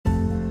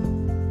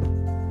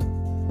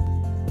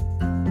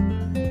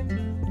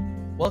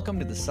Welcome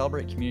to the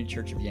Celebrate Community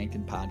Church of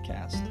Yankton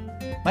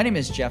podcast. My name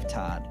is Jeff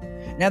Todd,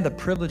 and I have the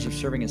privilege of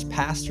serving as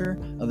pastor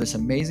of this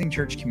amazing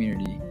church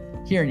community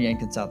here in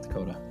Yankton, South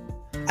Dakota.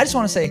 I just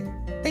want to say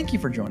thank you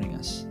for joining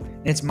us.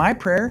 And it's my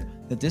prayer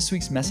that this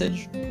week's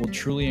message will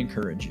truly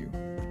encourage you.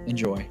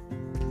 Enjoy.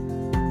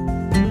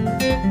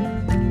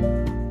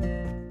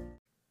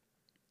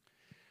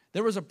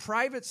 There was a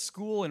private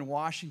school in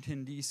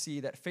Washington,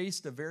 D.C. that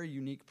faced a very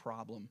unique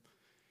problem.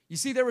 You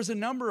see, there was a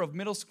number of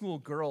middle school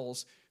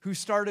girls who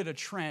started a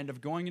trend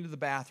of going into the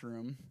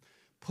bathroom,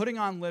 putting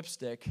on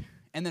lipstick,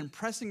 and then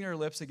pressing their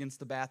lips against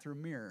the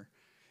bathroom mirror.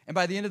 And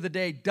by the end of the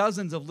day,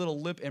 dozens of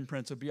little lip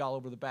imprints would be all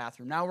over the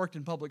bathroom. Now I worked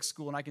in public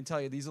school, and I can tell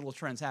you these little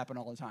trends happen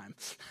all the time.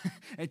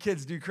 And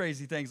kids do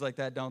crazy things like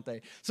that, don't they?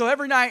 So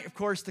every night, of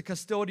course, the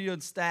custodian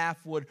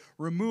staff would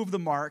remove the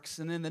marks,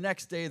 and then the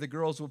next day, the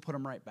girls would put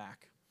them right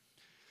back.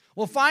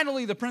 Well,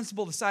 finally, the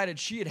principal decided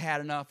she had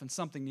had enough and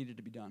something needed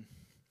to be done.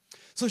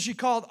 So she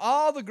called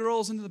all the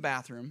girls into the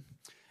bathroom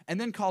and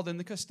then called in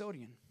the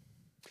custodian.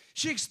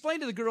 She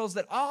explained to the girls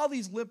that all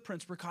these lip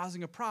prints were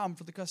causing a problem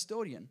for the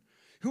custodian,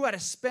 who had to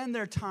spend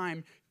their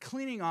time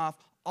cleaning off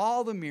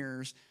all the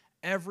mirrors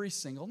every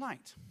single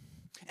night.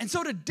 And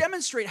so to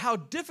demonstrate how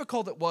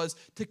difficult it was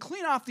to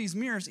clean off these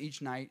mirrors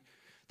each night,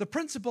 the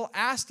principal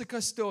asked the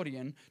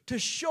custodian to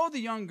show the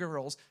young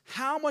girls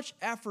how much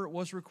effort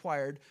was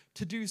required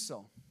to do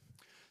so.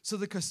 So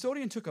the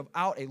custodian took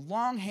out a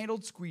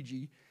long-handled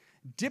squeegee,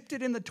 dipped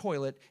it in the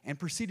toilet, and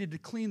proceeded to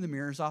clean the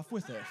mirrors off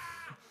with it.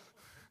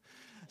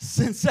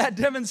 Since that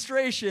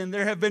demonstration,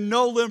 there have been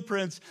no lip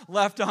prints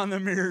left on the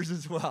mirrors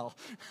as well.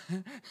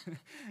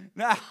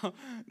 Now,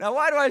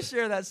 why do I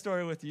share that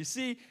story with you?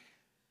 See,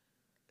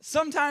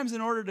 sometimes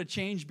in order to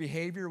change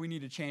behavior, we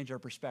need to change our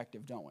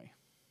perspective, don't we?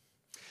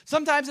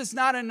 Sometimes it's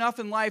not enough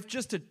in life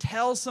just to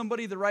tell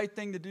somebody the right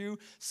thing to do.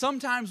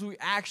 Sometimes we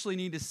actually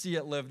need to see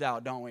it lived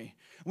out, don't we?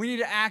 We need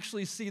to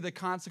actually see the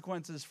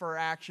consequences for our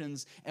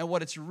actions and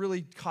what it's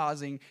really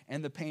causing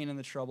and the pain and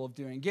the trouble of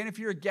doing. Again, if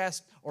you're a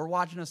guest or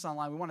watching us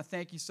online, we want to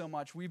thank you so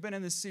much. We've been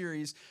in this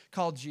series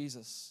called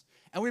Jesus.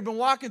 And we've been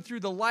walking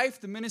through the life,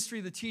 the ministry,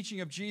 the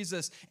teaching of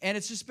Jesus, and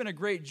it's just been a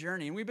great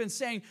journey. And we've been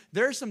saying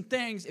there are some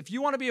things, if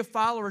you want to be a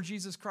follower of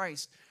Jesus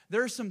Christ,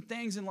 there are some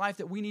things in life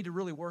that we need to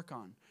really work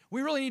on.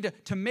 We really need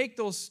to make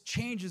those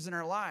changes in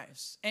our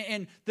lives.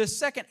 And the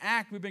second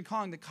act we've been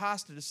calling the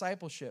cost of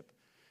discipleship.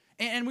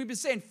 And we've been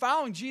saying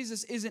following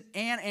Jesus isn't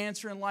an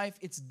answer in life,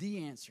 it's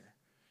the answer.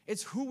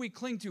 It's who we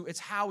cling to, it's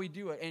how we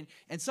do it.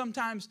 And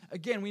sometimes,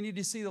 again, we need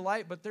to see the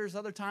light, but there's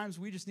other times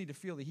we just need to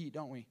feel the heat,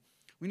 don't we?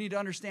 We need to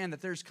understand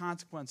that there's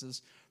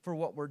consequences for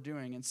what we're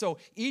doing. And so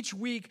each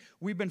week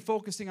we've been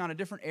focusing on a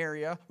different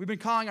area. We've been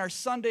calling our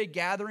Sunday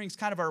gatherings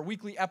kind of our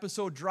weekly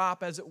episode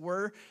drop, as it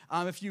were.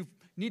 If you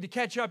need to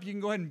catch up, you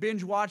can go ahead and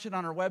binge watch it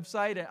on our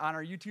website and on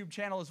our YouTube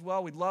channel as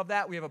well. We'd love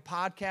that. We have a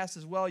podcast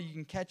as well. You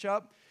can catch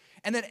up.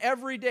 And then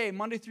every day,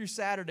 Monday through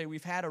Saturday,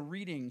 we've had a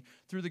reading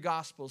through the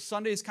Gospels.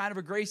 Sunday is kind of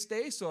a grace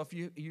day, so if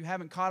you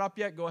haven't caught up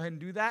yet, go ahead and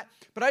do that.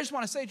 But I just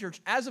want to say, church,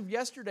 as of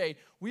yesterday,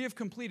 we have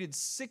completed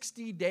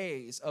 60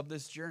 days of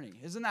this journey.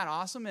 Isn't that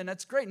awesome? And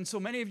that's great. And so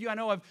many of you I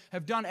know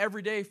have done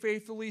every day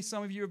faithfully.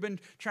 Some of you have been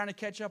trying to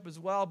catch up as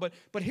well.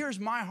 But here's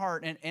my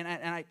heart, and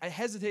I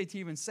hesitate to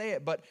even say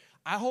it, but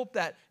I hope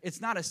that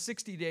it's not a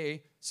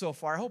 60-day so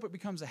far. I hope it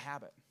becomes a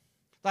habit.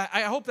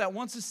 I hope that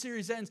once the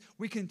series ends,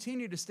 we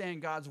continue to stay in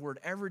God's Word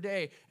every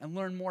day and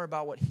learn more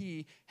about what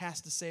He has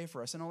to say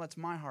for us. I know that's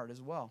my heart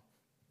as well.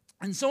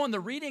 And so in the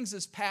readings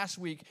this past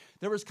week,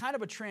 there was kind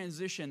of a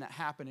transition that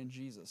happened in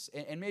Jesus.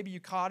 And maybe you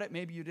caught it,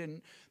 maybe you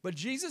didn't. But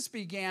Jesus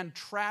began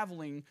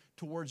traveling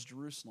towards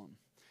Jerusalem.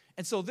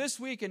 And so this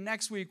week and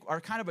next week are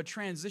kind of a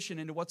transition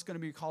into what's going to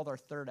be called our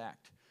third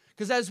act.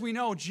 Because as we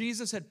know,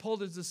 Jesus had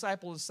pulled his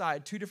disciples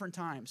aside 2 different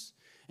times.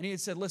 And he had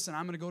said, listen,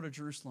 I'm going to go to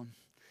Jerusalem.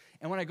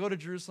 And when I go to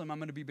Jerusalem, I'm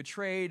going to be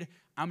betrayed,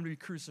 I'm going to be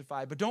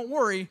crucified. But don't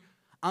worry,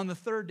 on the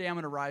third day, I'm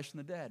going to rise from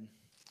the dead.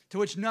 To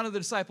which none of the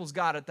disciples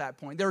got at that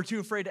point. They were too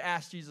afraid to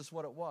ask Jesus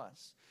what it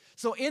was.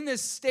 So in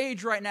this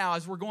stage right now,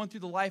 as we're going through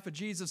the life of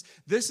Jesus,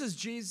 this is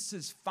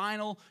Jesus'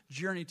 final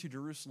journey to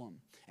Jerusalem.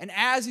 And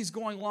as he's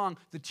going along,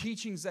 the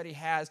teachings that he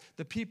has,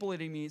 the people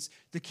that he meets,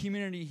 the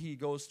community he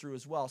goes through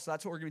as well. So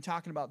that's what we're going to be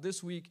talking about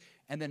this week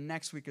and then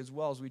next week as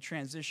well as we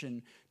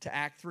transition to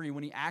Act 3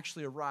 when he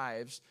actually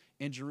arrives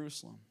in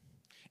Jerusalem.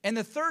 And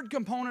the third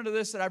component of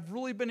this that I've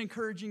really been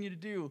encouraging you to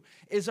do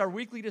is our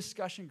weekly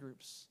discussion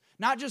groups.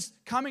 Not just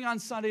coming on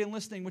Sunday and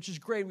listening, which is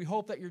great. We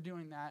hope that you're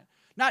doing that.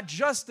 Not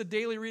just the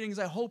daily readings.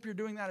 I hope you're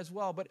doing that as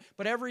well. But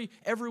every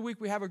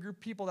week we have a group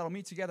of people that will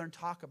meet together and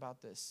talk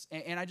about this.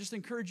 And I just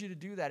encourage you to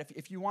do that.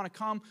 If you want to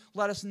come,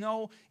 let us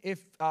know.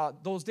 If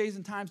those days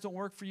and times don't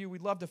work for you,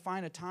 we'd love to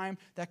find a time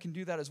that can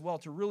do that as well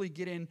to really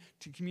get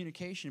into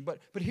communication.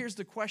 But here's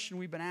the question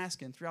we've been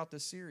asking throughout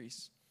this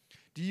series.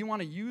 Do you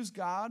want to use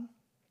God?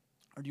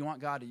 Or do you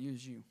want God to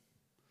use you?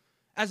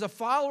 As a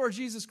follower of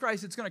Jesus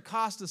Christ, it's going to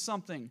cost us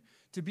something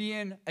to be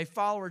in a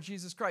follower of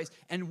Jesus Christ.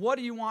 And what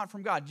do you want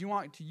from God? Do you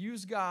want to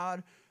use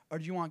God or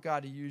do you want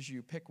God to use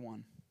you? Pick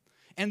one.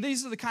 And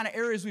these are the kind of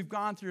areas we've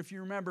gone through, if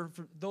you remember,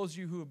 for those of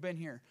you who have been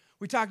here.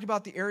 We talked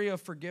about the area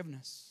of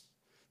forgiveness.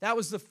 That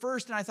was the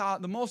first, and I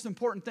thought the most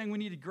important thing we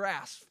need to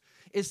grasp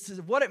is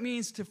what it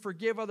means to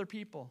forgive other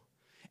people.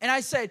 And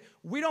I said,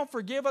 we don't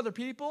forgive other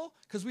people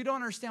because we don't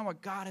understand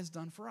what God has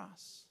done for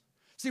us.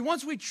 See,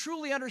 once we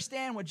truly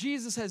understand what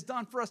Jesus has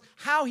done for us,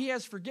 how he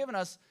has forgiven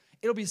us,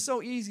 it'll be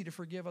so easy to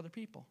forgive other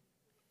people.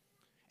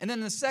 And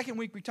then the second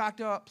week, we talked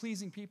about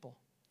pleasing people.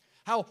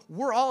 How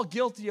we're all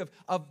guilty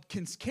of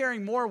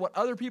caring more what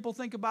other people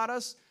think about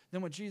us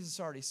than what Jesus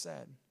already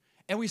said.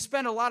 And we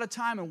spend a lot of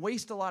time and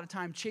waste a lot of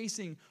time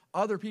chasing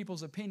other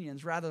people's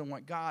opinions rather than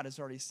what God has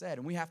already said.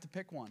 And we have to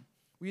pick one.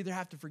 We either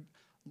have to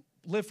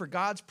live for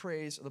God's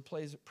praise or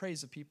the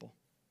praise of people.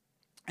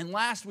 And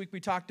last week, we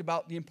talked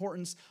about the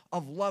importance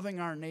of loving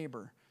our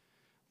neighbor.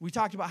 We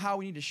talked about how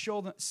we need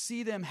to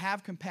see them,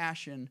 have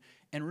compassion,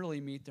 and really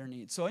meet their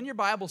needs. So in your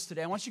Bibles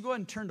today, I want you to go ahead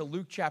and turn to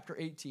Luke chapter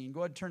 18. Go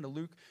ahead and turn to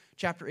Luke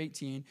chapter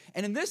 18.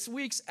 And in this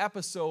week's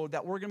episode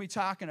that we're going to be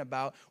talking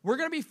about, we're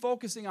going to be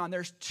focusing on,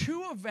 there's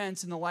two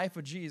events in the life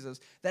of Jesus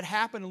that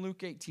happen in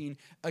Luke 18,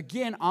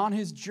 again, on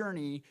his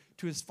journey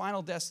to his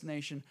final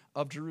destination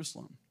of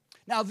Jerusalem.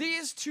 Now,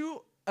 these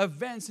two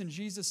events in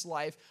Jesus'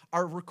 life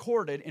are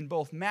recorded in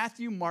both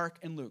Matthew, Mark,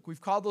 and Luke.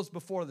 We've called those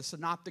before the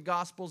Synoptic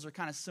Gospels. Are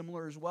kind of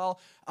similar as well.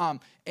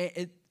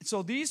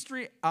 So these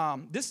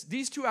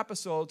two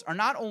episodes are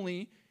not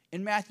only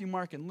in Matthew,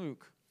 Mark, and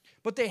Luke,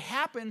 but they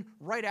happen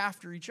right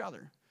after each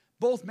other.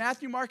 Both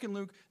Matthew, Mark, and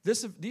Luke,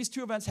 these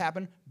two events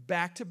happen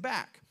back to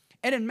back.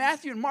 And in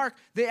Matthew and Mark,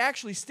 they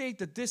actually state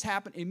that this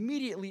happened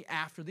immediately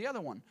after the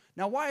other one.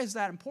 Now, why is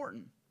that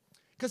important?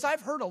 Because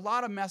I've heard a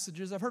lot of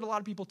messages. I've heard a lot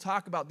of people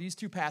talk about these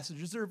two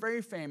passages. They're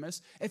very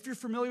famous. If you're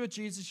familiar with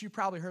Jesus, you've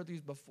probably heard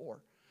these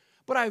before.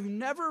 But I've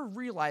never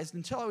realized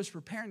until I was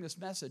preparing this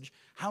message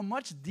how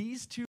much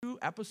these two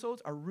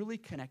episodes are really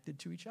connected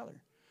to each other.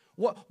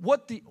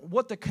 What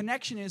the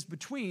connection is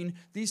between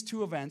these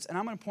two events, and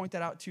I'm going to point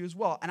that out to you as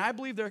well. And I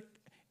believe they're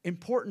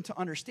important to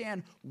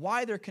understand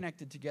why they're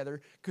connected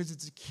together, because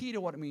it's a key to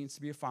what it means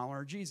to be a follower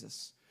of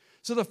Jesus.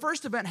 So the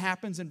first event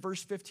happens in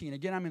verse 15.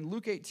 Again, I'm in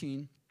Luke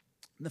 18.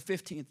 The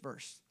 15th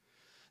verse.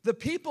 The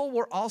people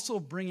were also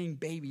bringing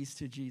babies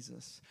to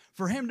Jesus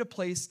for him to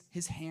place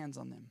his hands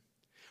on them.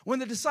 When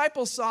the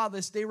disciples saw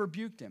this, they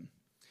rebuked him.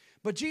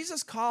 But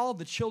Jesus called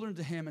the children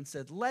to him and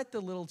said, "Let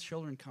the little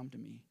children come to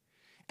me,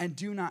 and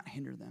do not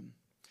hinder them.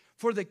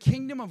 For the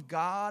kingdom of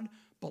God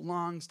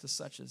belongs to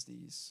such as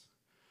these.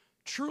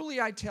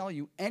 Truly I tell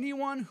you,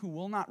 anyone who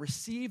will not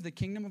receive the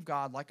kingdom of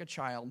God like a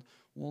child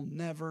will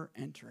never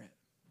enter it."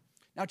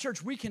 Now,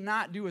 church, we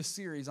cannot do a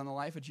series on the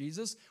life of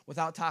Jesus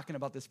without talking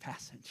about this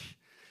passage,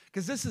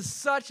 because this is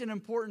such an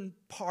important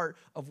part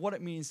of what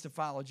it means to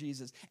follow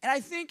Jesus. And I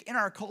think in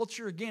our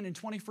culture, again, in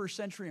 21st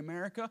century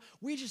America,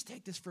 we just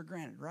take this for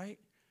granted, right?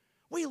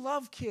 We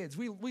love kids.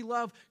 We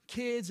love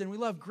kids, and we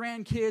love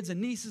grandkids and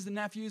nieces and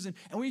nephews, and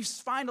we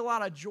find a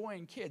lot of joy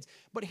in kids.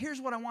 But here's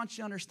what I want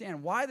you to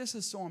understand, why this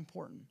is so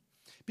important.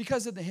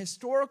 Because of the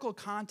historical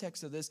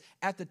context of this,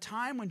 at the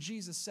time when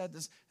Jesus said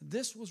this,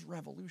 this was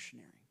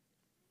revolutionary.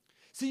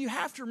 So you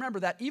have to remember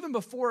that even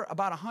before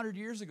about 100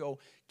 years ago,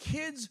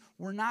 kids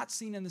were not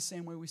seen in the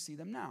same way we see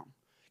them now.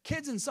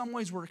 Kids in some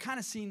ways were kind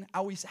of seen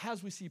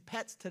as we see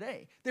pets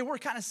today. They were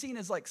kind of seen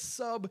as like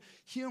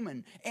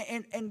subhuman.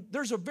 And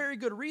there's a very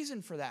good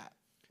reason for that.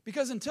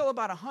 Because until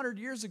about 100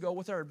 years ago,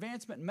 with our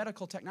advancement in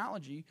medical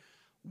technology,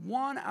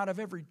 1 out of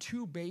every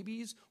 2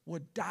 babies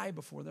would die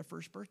before their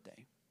first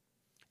birthday.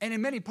 And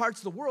in many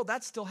parts of the world,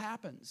 that still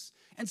happens.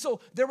 And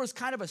so there was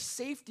kind of a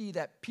safety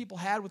that people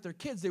had with their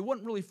kids. They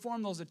wouldn't really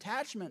form those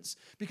attachments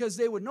because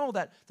they would know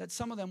that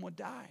some of them would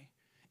die.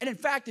 And in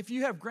fact, if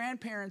you have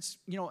grandparents,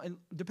 and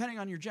depending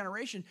on your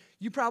generation,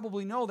 you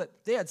probably know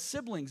that they had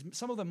siblings,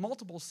 some of them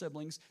multiple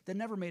siblings, that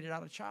never made it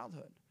out of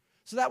childhood.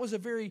 So that was a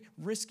very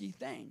risky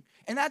thing.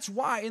 And that's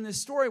why in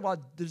this story, while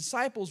the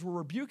disciples were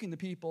rebuking the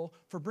people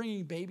for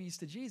bringing babies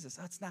to Jesus,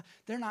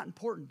 they're not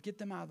important. Get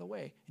them out of the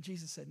way. And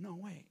Jesus said, no,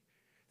 wait.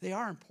 They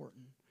are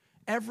important.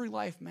 Every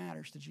life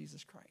matters to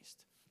Jesus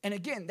Christ. And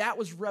again, that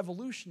was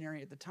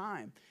revolutionary at the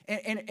time.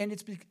 And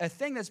it's a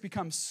thing that's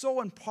become so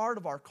a part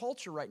of our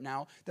culture right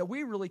now that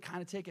we really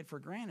kind of take it for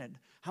granted,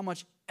 how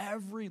much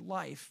every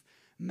life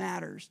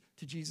matters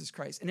to Jesus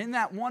Christ. And in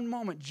that one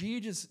moment,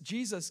 Jesus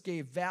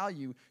gave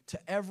value to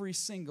every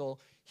single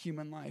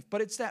human life.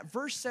 But it's that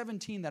verse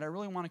 17 that I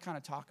really want to kind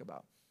of talk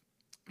about.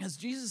 Because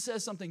Jesus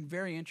says something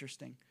very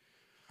interesting.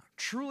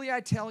 Truly I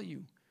tell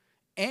you,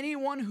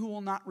 anyone who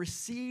will not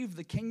receive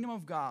the kingdom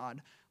of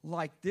God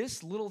like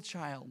this little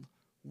child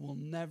will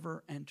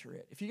never enter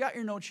it. If you got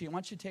your note sheet, I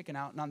want you to take it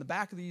out. And on the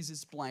back of these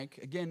is blank.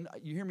 Again,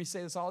 you hear me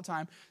say this all the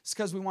time. It's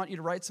because we want you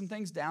to write some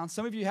things down.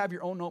 Some of you have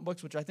your own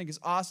notebooks, which I think is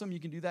awesome. You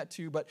can do that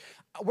too. But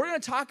we're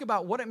going to talk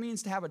about what it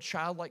means to have a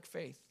childlike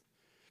faith.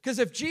 Because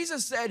if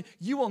Jesus said,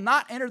 you will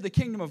not enter the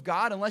kingdom of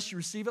God unless you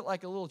receive it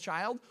like a little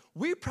child,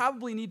 we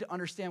probably need to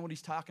understand what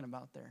he's talking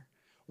about there.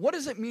 What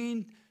does it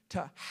mean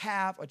to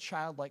have a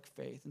childlike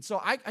faith. And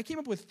so I came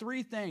up with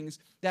 3 things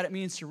that it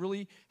means to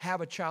really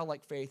have a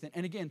childlike faith.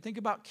 And again, think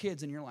about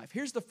kids in your life.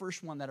 Here's the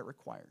first one that it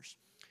requires.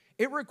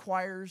 It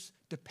requires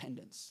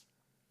dependence.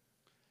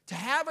 To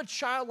have a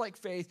childlike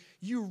faith,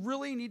 you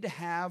really need to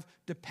have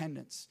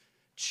dependence.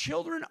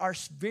 Children are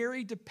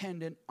very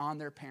dependent on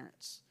their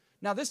parents.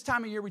 Now, this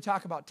time of year, we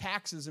talk about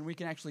taxes, and we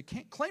can actually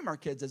claim our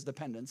kids as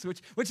dependents,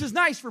 which is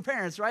nice for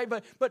parents, right?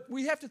 But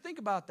we have to think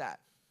about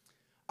that.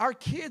 Our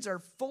kids are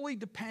fully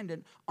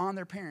dependent on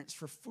their parents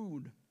for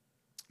food,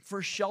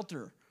 for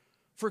shelter,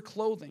 for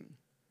clothing,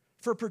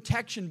 for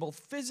protection, both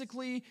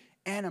physically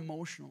and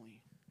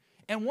emotionally.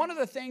 And one of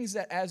the things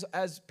that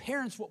as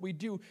parents, what we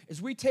do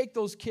is we take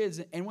those kids,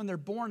 and when they're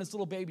born as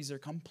little babies, they're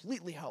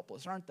completely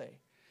helpless, aren't they?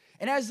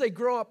 And as they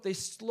grow up, they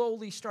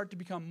slowly start to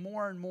become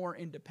more and more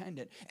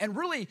independent. And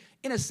really,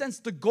 in a sense,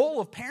 the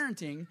goal of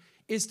parenting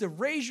is to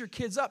raise your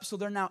kids up so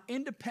they're now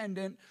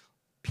independent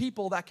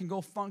people that can go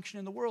function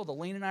in the world.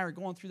 Elaine and I are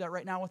going through that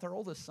right now with our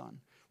oldest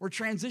son. We're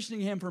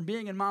transitioning him from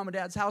being in mom and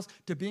dad's house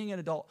to being an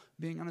adult,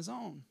 being on his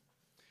own.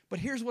 But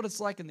here's what it's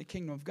like in the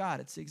kingdom of God.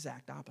 It's the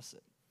exact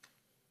opposite.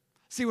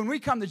 See, when we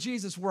come to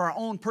Jesus, we're our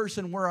own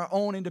person, we're our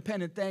own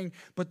independent thing.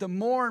 But the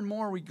more and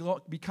more we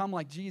become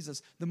like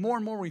Jesus, the more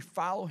and more we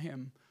follow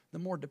him, the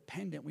more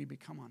dependent we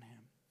become on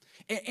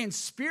him. And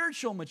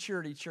spiritual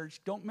maturity,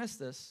 church, don't miss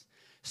this.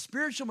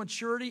 Spiritual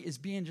maturity is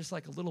being just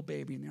like a little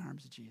baby in the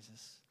arms of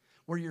Jesus,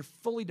 where you're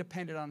fully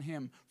dependent on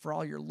him for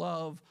all your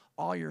love,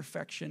 all your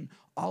affection,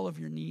 all of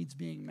your needs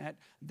being met.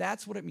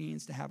 That's what it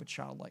means to have a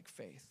childlike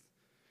faith.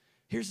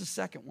 Here's the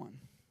second one.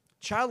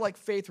 Childlike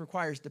faith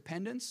requires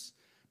dependence,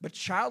 but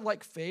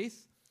childlike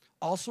faith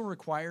also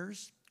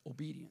requires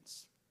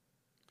obedience.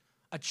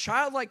 A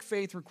childlike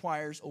faith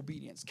requires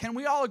obedience. Can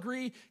we all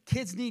agree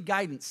kids need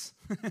guidance?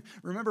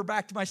 Remember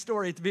back to my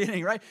story at the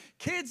beginning, right?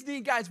 Kids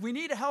need guidance. We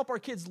need to help our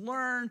kids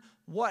learn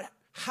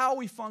how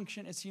we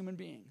function as human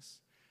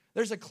beings.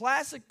 There's a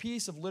classic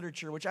piece of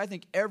literature which I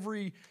think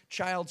every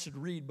child should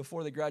read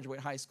before they graduate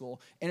high school,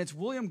 and it's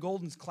William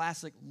Golden's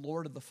classic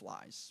Lord of the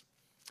Flies.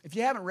 If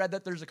you haven't read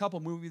that, there's a couple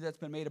movies that's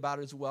been made about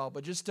it as well.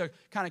 But just to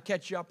kind of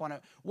catch you up on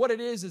it, what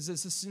it is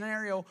it's a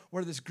scenario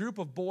where this group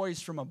of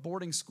boys from a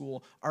boarding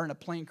school are in a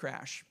plane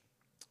crash.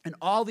 And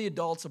all the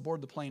adults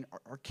aboard the plane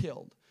are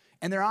killed.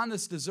 And they're on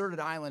this deserted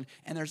island.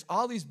 And there's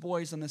all these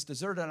boys on this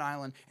deserted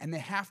island. And they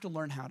have to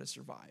learn how to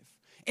survive.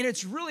 And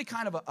it's really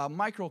kind of a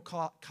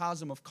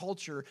microcosm of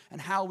culture and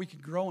how we can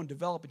grow and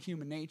develop in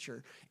human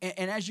nature.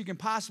 And as you can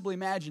possibly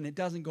imagine, it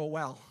doesn't go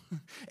well.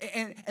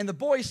 and the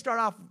boys start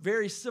off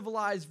very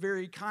civilized,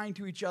 very kind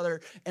to each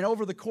other. And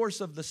over the course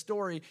of the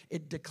story,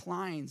 it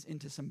declines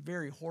into some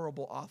very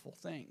horrible, awful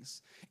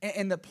things.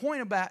 And the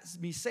point about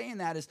me saying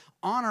that is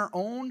on our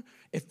own,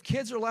 if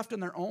kids are left on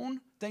their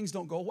own, things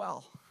don't go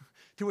well.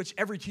 To which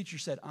every teacher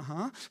said,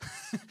 uh-huh.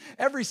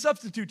 Every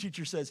substitute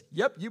teacher says,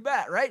 yep, you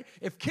bet, right?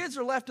 If kids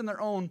are left on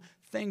their own,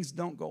 things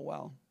don't go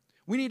well.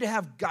 We need to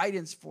have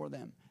guidance for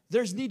them.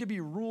 There's need to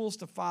be rules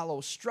to follow.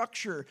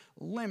 Structure,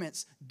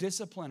 limits,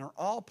 discipline are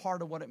all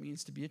part of what it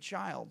means to be a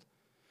child.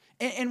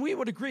 And we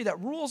would agree that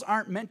rules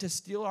aren't meant to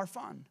steal our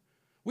fun.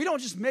 We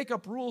don't just make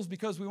up rules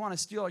because we want to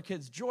steal our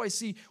kids' joy.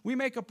 See, we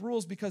make up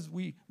rules because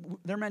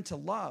they're meant to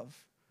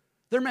love.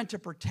 They're meant to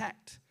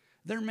protect.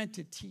 They're meant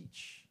to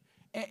teach.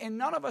 And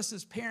none of us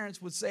as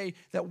parents would say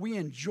that we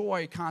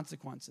enjoy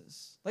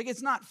consequences. Like,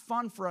 it's not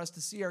fun for us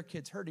to see our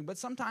kids hurting, but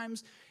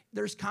sometimes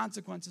there's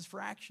consequences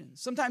for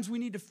actions. Sometimes we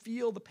need to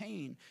feel the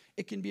pain.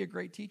 It can be a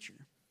great teacher.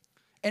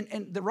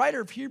 And the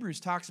writer of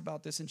Hebrews talks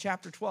about this in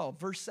chapter 12,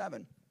 verse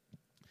 7.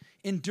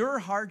 Endure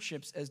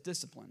hardships as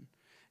discipline.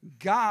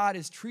 God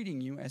is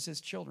treating you as his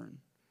children.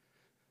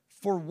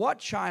 For what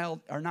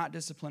child are not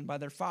disciplined by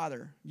their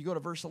father? You go to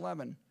verse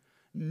 11.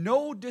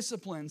 No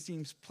discipline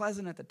seems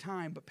pleasant at the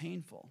time, but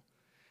painful.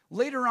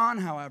 Later on,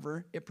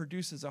 however, it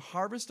produces a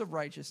harvest of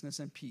righteousness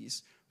and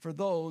peace for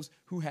those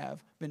who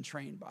have been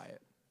trained by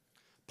it.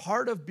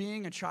 Part of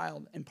being a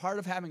child and part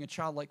of having a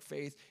childlike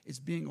faith is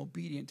being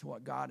obedient to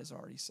what God has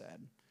already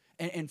said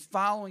and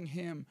following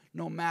him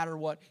no matter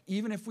what.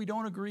 Even if we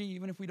don't agree,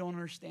 even if we don't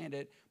understand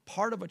it,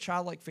 part of a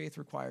childlike faith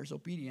requires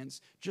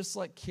obedience, just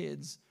like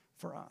kids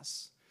for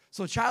us.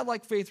 So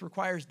childlike faith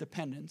requires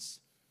dependence.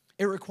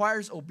 It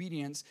requires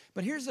obedience.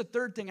 But here's the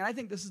third thing, and I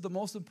think this is the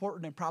most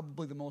important and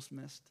probably the most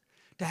missed.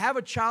 To have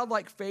a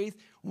childlike faith,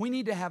 we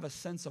need to have a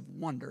sense of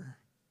wonder.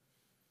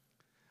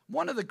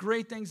 One of the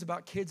great things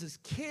about kids is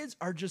kids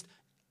are just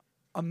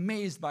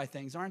amazed by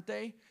things, aren't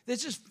they?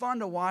 It's just fun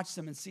to watch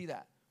them and see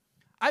that.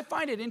 I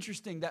find it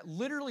interesting that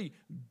literally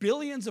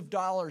billions of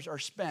dollars are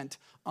spent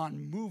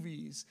on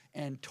movies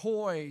and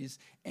toys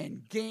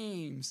and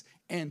games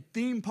and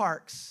theme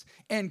parks,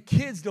 and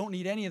kids don't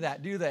need any of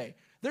that, do they?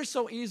 They're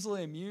so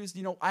easily amused.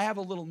 You know, I have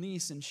a little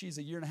niece, and she's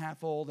a year and a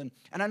half old, and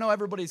I know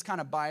everybody's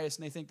kind of biased,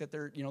 and they think that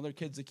their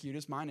kid's the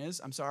cutest. Mine is.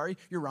 I'm sorry.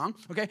 You're wrong.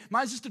 Okay?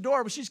 Mine's just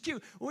adorable. She's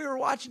cute. We were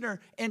watching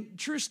her, and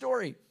true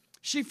story,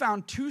 she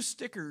found 2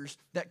 stickers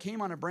that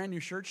came on a brand new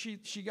shirt she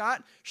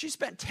got. She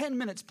spent 10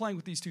 minutes playing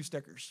with these 2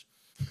 stickers.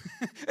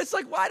 It's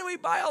like, why do we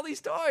buy all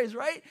these toys,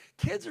 right?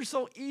 Kids are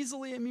so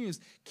easily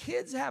amused.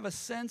 Kids have a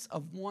sense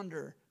of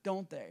wonder,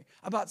 don't they,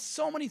 about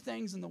so many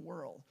things in the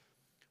world.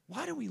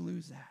 Why do we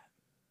lose that?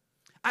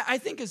 I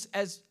think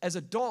as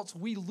adults,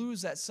 we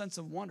lose that sense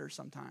of wonder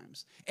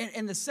sometimes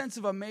and the sense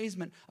of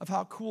amazement of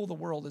how cool the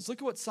world is.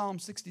 Look at what Psalm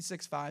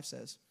 66:5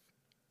 says.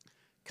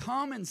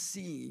 Come and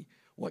see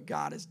what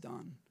God has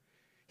done,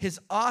 his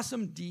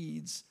awesome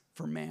deeds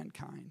for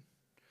mankind.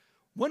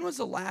 When was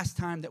the last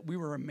time that we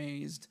were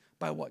amazed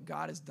by what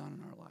God has done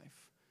in our life?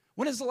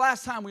 When is the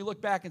last time we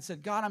looked back and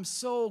said, God, I'm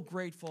so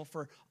grateful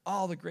for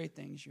all the great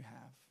things you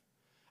have?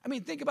 I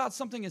mean, think about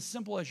something as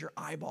simple as your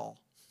eyeball.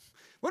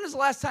 When was the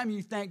last time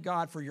you thanked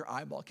God for your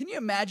eyeball? Can you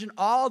imagine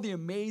all the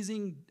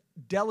amazing,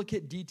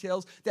 delicate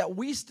details that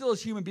we still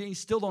as human beings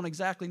still don't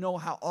exactly know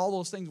how all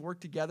those things work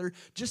together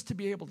just to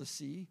be able to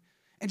see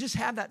and just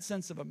have that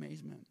sense of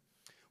amazement?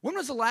 When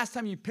was the last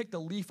time you picked a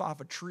leaf off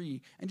a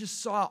tree and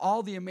just saw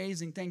all the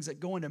amazing things that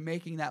go into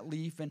making that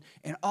leaf and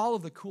all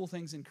of the cool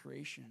things in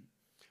creation?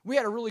 We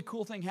had a really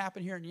cool thing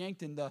happen here in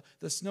Yankton.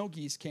 The snow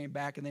geese came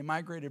back and they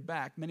migrated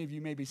back. Many of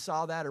you maybe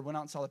saw that or went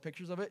out and saw the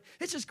pictures of it.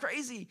 It's just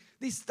crazy.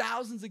 These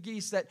thousands of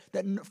geese that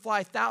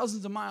fly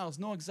thousands of miles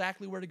know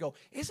exactly where to go.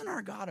 Isn't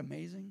our God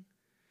amazing?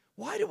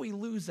 Why do we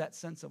lose that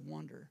sense of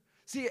wonder?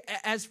 See,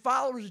 as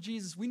followers of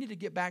Jesus, we need to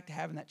get back to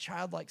having that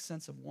childlike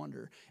sense of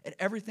wonder at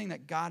everything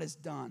that God has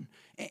done.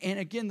 And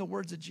again, the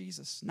words of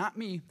Jesus, not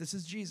me. This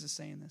is Jesus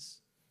saying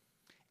this.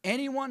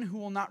 Anyone who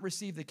will not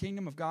receive the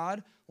kingdom of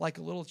God like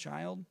a little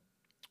child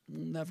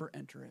will never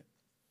enter it.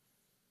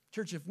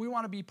 Church, if we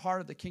want to be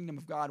part of the kingdom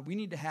of God, we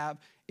need to have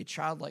a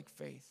childlike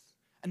faith.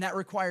 And that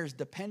requires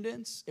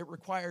dependence, it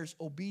requires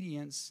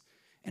obedience,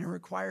 and it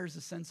requires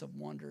a sense of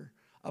wonder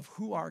of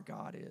who our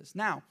God is.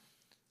 Now,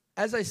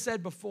 as I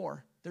said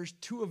before, there's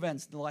two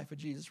events in the life of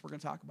Jesus we're going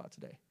to talk about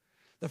today.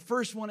 The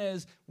first one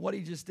is what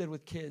he just did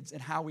with kids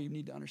and how we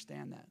need to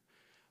understand that.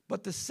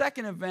 But the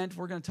second event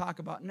we're going to talk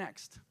about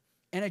next.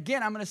 And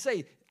again, I'm going to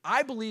say,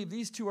 I believe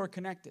these two are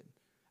connected.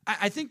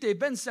 I think they've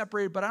been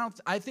separated, but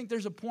I think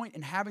there's a point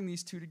in having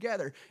these two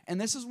together. And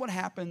this is what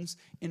happens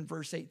in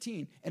verse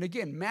 18. And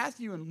again,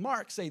 Matthew and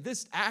Mark say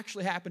this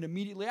actually happened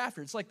immediately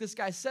after. It's like this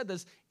guy said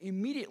this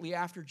immediately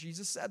after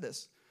Jesus said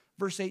this.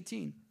 Verse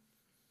 18.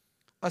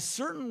 A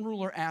certain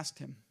ruler asked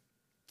him,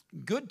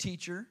 "Good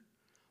teacher,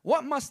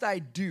 what must I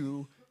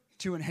do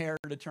to inherit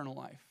eternal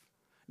life?"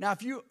 Now,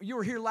 if you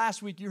were here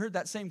last week, you heard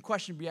that same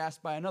question be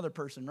asked by another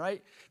person,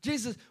 right?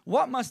 Jesus,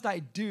 what must I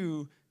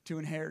do to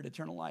inherit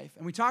eternal life?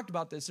 And we talked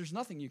about this. There's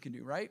nothing you can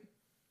do, right?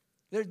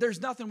 There's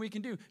nothing we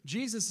can do.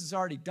 Jesus has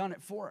already done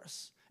it for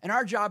us. And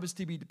our job is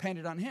to be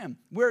dependent on him.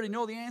 We already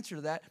know the answer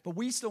to that, but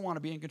we still want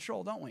to be in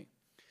control, don't we?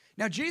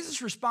 Now,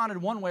 Jesus responded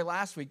one way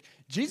last week.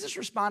 Jesus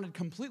responded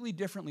completely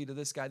differently to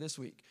this guy this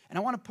week. And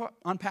I want to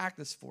unpack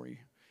this for you.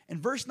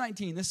 In verse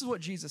 19, this is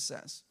what Jesus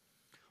says.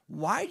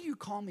 "Why do you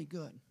call me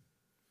good?"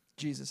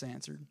 Jesus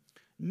answered,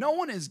 "No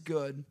one is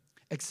good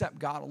except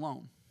God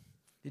alone."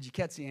 Did you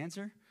catch the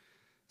answer?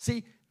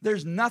 See,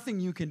 there's nothing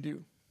you can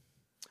do.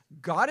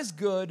 God is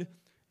good,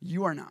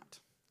 you are not.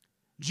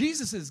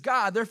 Jesus is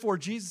God, therefore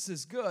Jesus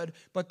is good,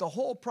 but the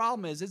whole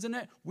problem is, isn't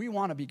it? We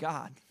want to be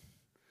God.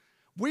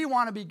 We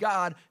want to be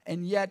God,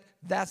 and yet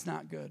that's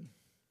not good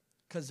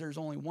because there's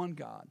only one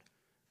God.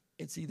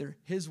 It's either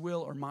his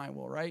will or my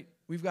will, right?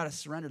 We've got to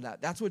surrender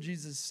that. That's what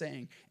Jesus is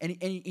saying. And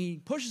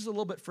he pushes a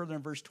little bit further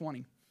in verse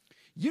 20.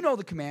 You know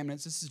the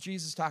commandments. This is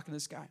Jesus talking to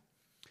this guy.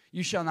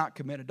 You shall not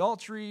commit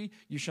adultery.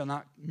 You shall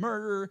not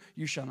murder.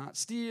 You shall not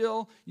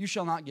steal. You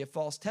shall not give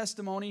false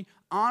testimony.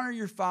 Honor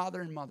your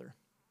father and mother.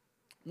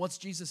 What's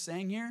Jesus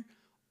saying here?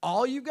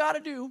 All you got to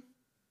do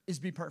is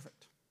be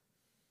perfect.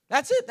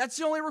 That's it. That's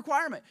the only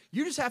requirement.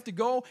 You just have to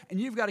go and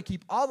you've got to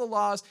keep all the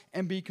laws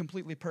and be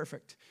completely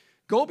perfect.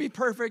 Go be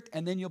perfect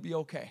and then you'll be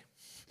okay.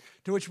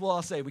 To which we'll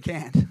all say, we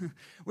can't.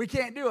 We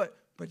can't do it.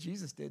 But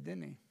Jesus did,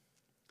 didn't he?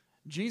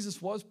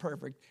 Jesus was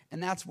perfect,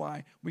 and that's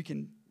why we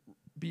can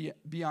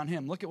be on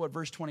him. Look at what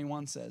verse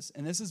 21 says.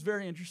 And this is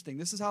very interesting.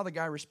 This is how the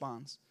guy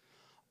responds.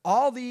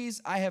 "All these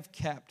I have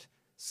kept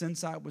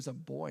since I was a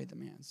boy," the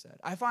man said.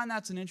 I find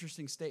that's an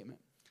interesting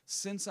statement.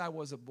 Since I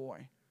was a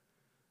boy.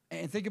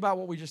 And think about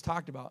what we just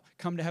talked about.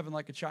 Come to heaven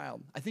like a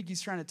child. I think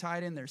he's trying to tie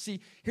it in there. See,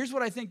 here's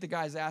what I think the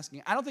guy's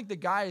asking. I don't think the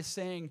guy is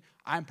saying,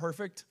 I'm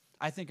perfect.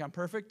 I think I'm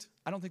perfect.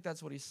 I don't think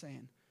that's what he's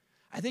saying.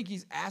 I think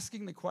he's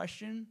asking the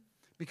question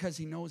because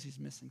he knows he's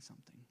missing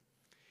something.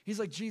 He's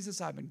like,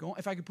 Jesus, I've been going,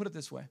 if I could put it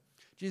this way,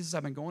 Jesus,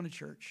 I've been going to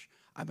church.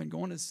 I've been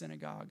going to the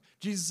synagogue.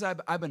 Jesus,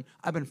 I've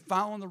been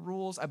following the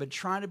rules. I've been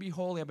trying to be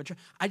holy.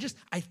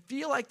 I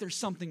feel like there's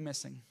something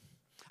missing.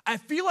 I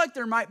feel like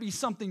there might be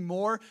something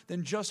more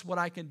than just what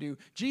I can do.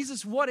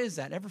 Jesus, what is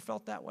that? Ever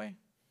felt that way?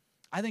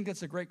 I think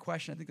that's a great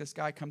question. I think this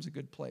guy comes a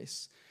good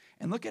place.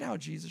 And look at how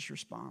Jesus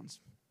responds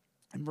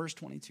in verse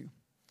 22.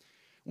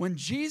 When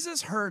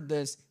Jesus heard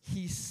this,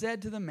 he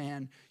said to the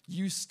man,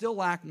 "You still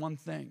lack one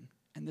thing."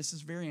 And this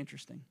is very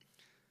interesting.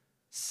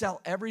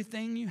 "Sell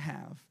everything you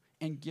have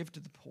and give to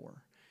the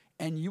poor,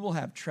 and you will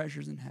have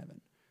treasures in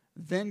heaven.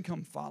 Then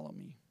come follow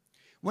me."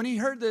 When he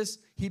heard this,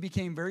 he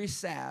became very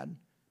sad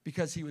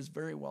because he was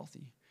very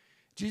wealthy.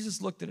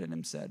 Jesus looked at it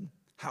and said,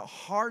 how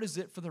hard is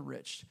it for the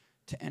rich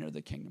to enter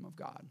the kingdom of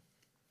God?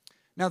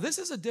 Now, this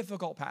is a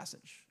difficult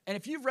passage. And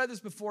if you've read this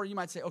before, you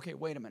might say, okay,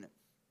 wait a minute.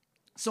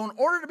 So in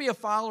order to be a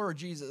follower of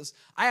Jesus,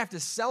 I have to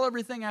sell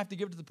everything, I have to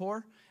give to the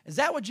poor? Is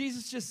that what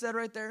Jesus just said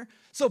right there?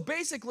 So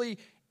basically,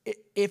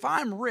 if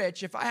I'm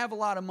rich, if I have a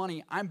lot of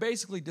money, I'm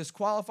basically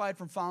disqualified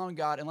from following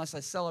God unless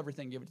I sell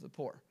everything and give it to the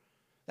poor.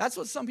 That's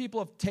what some people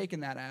have taken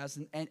that as,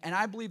 and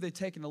I believe they've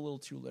taken it a little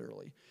too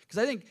literally. Because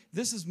I think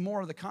this is more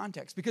of the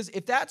context. Because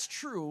if that's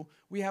true,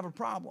 we have a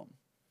problem.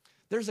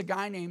 There's a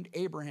guy named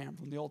Abraham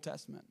from the Old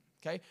Testament.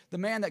 Okay, the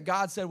man that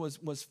God said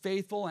was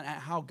faithful, and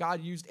how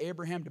God used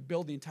Abraham to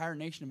build the entire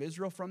nation of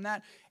Israel from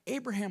that.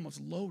 Abraham was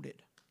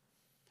loaded.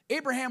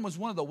 Abraham was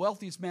one of the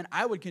wealthiest men,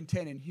 I would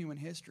contend, in human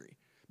history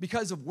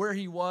because of where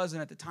he was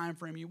and at the time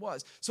frame he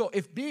was. So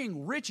if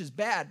being rich is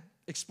bad,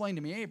 explain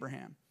to me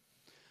Abraham.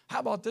 How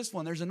about this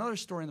one? There's another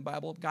story in the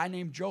Bible, a guy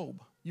named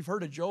Job. You've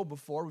heard of Job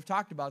before. We've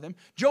talked about him.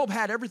 Job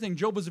had everything.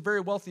 Job was a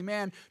very wealthy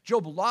man.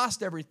 Job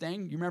lost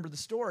everything. You remember the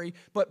story.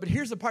 But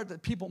here's the part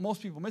that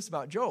most people miss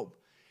about Job.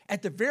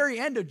 At the very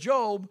end of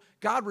Job,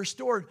 God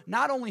restored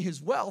not only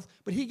his wealth,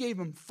 but he gave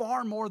him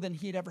far more than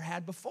he had ever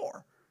had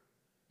before.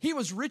 He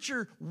was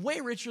richer, way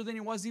richer than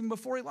he was even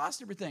before he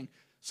lost everything.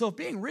 So if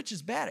being rich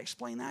is bad,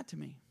 explain that to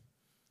me.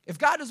 If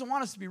God doesn't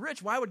want us to be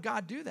rich, why would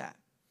God do that?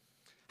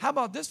 How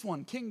about this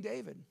one, King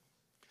David?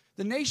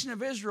 The nation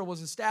of Israel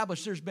was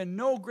established. There's been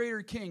no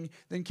greater king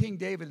than King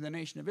David in the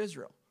nation of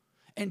Israel.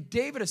 And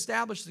David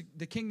established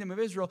the kingdom of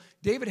Israel.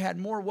 David had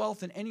more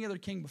wealth than any other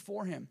king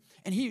before him.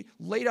 And he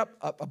laid up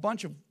a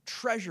bunch of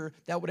treasure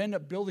that would end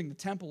up building the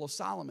temple of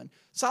Solomon.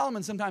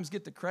 Solomon sometimes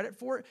get the credit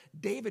for it.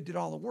 David did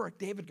all the work.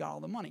 David got all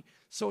the money.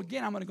 So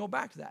again, I'm going to go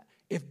back to that.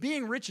 If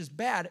being rich is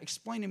bad,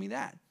 explain to me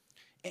that.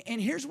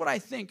 And here's what I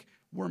think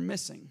we're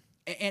missing.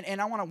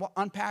 And I want to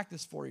unpack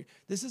this for you.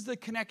 This is the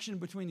connection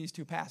between these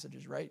two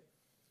passages, right?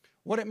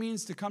 What it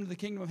means to come to the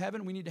kingdom of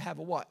heaven, we need to have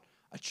a what?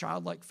 A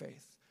childlike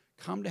faith.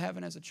 Come to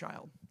heaven as a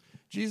child.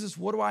 Jesus,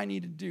 what do I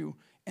need to do?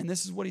 And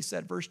this is what he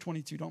said, verse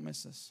 22, don't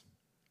miss this.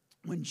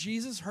 When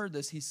Jesus heard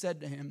this, he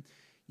said to him,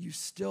 you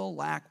still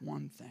lack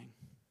one thing.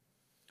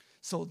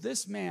 So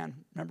this man,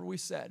 remember we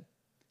said,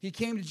 he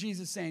came to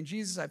Jesus saying,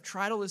 Jesus, I've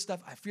tried all this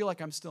stuff. I feel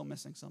like I'm still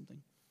missing something.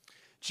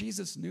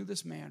 Jesus knew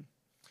this man.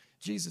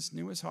 Jesus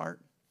knew his heart.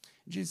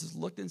 Jesus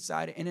looked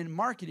inside it. And in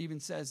Mark, it even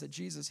says that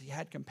Jesus, he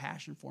had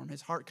compassion for him.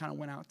 His heart kind of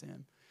went out to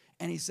him.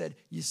 And he said,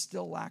 you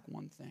still lack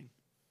one thing.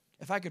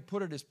 If I could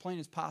put it as plain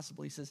as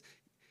possible, he says,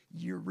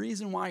 your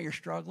reason why you're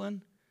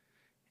struggling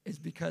is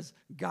because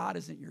God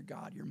isn't your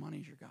God. Your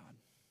money's your God.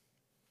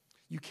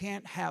 You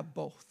can't have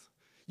both.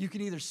 You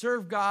can either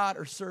serve God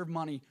or serve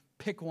money.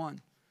 Pick one.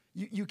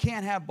 You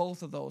can't have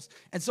both of those.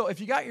 And so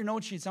if you got your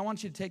note sheets, I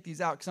want you to take these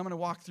out because I'm going to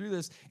walk through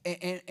this.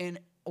 And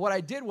what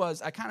I did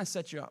was I kind of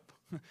set you up.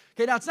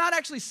 Okay, now it's not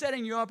actually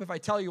setting you up if I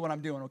tell you what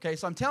I'm doing, okay?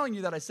 So I'm telling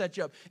you that I set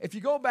you up. If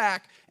you go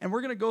back, and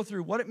we're going to go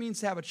through what it means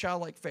to have a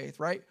childlike faith,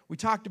 right? We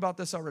talked about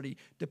this already.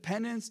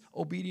 Dependence,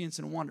 obedience,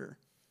 and wonder.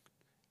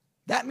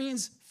 That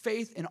means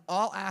faith in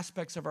all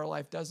aspects of our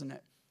life, doesn't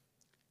it?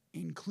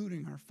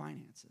 Including our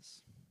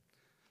finances.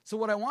 So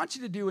what I want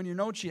you to do in your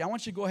note sheet, I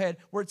want you to go ahead,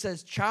 where it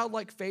says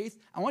childlike faith,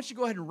 I want you to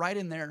go ahead and write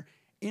in there,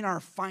 in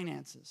our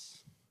finances.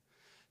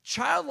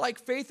 Childlike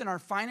faith in our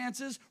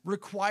finances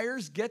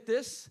requires, get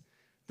this,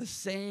 the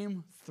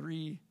same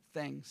three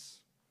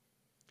things.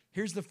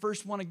 Here's the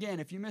first one again,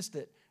 if you missed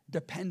it,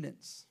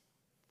 dependence.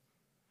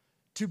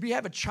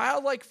 Have a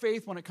childlike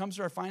faith when it comes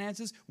to our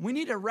finances, we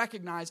need to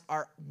recognize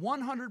our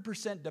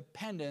 100%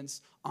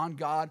 dependence on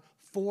God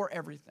for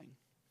everything.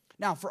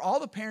 Now, for all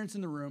the parents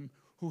in the room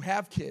who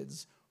have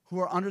kids who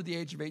are under the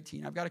age of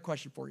 18, I've got a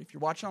question for you. If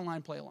you're watching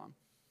online, play along.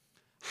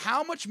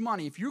 How much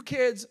money, if your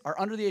kids are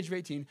under the age of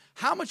 18,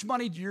 how much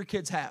money do your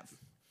kids have?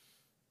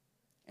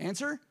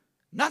 Answer?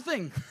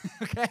 Nothing,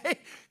 okay?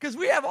 Because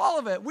we have all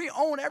of it. We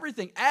own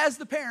everything. As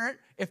the parent,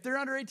 if they're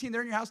under 18,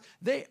 they're in your house,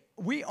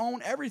 we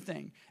own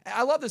everything.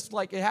 I love this,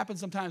 like it happens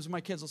sometimes when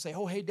my kids will say,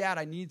 oh, hey, Dad,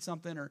 I need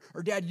something, or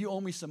Dad, you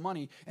owe me some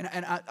money.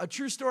 And a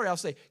true story, I'll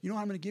say, you know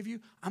what I'm going to give you?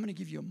 I'm going to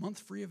give you a month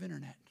free of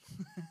internet.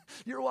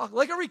 You're welcome.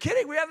 Like, are we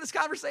kidding? We have this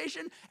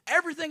conversation.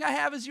 Everything I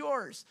have is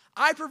yours.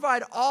 I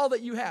provide all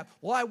that you have.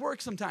 Well, I work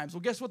sometimes.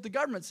 Well, guess what the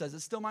government says?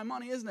 It's still my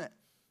money, isn't it?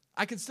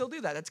 I could still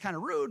do that. That's kind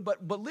of rude,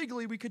 but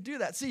legally we could do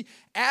that. See,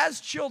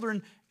 as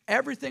children,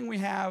 everything we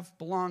have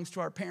belongs to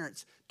our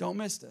parents. Don't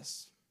miss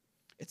this.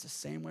 It's the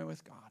same way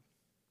with God.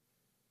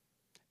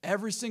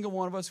 Every single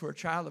one of us who are a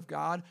child of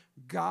God,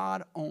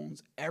 God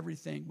owns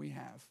everything we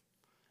have.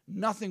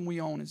 Nothing we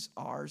own is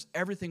ours.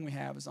 Everything we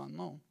have is on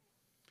loan.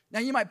 Now,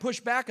 you might push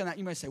back on that.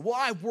 You might say, well,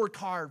 I've worked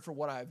hard for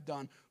what I've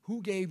done.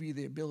 Who gave you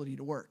the ability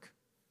to work?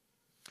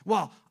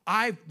 Well,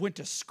 I went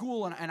to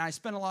school and I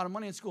spent a lot of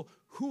money in school.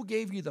 Who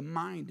gave you the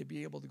mind to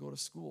be able to go to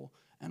school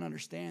and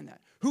understand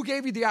that? Who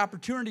gave you the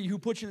opportunity? Who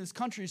put you in this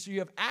country so you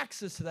have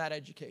access to that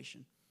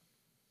education?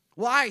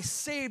 Well, I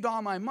saved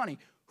all my money.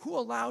 Who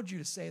allowed you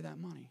to save that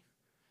money?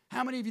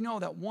 How many of you know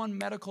that one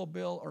medical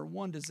bill or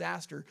one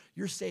disaster,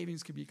 your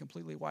savings could be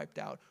completely wiped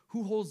out?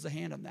 Who holds the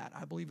hand on that?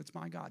 I believe it's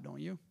my God,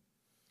 don't you?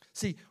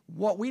 See,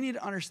 what we need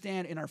to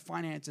understand in our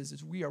finances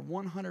is we are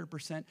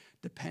 100%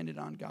 dependent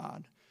on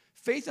God.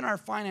 Faith in our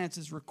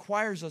finances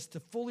requires us to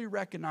fully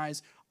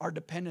recognize our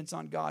dependence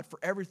on God for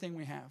everything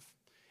we have.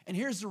 And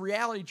here's the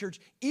reality, church.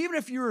 Even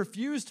if you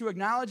refuse to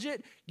acknowledge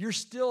it, you're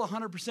still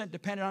 100%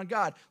 dependent on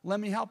God.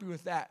 Let me help you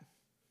with that.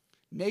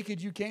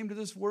 Naked you came to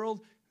this world,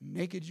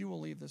 naked you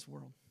will leave this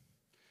world.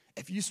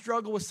 If you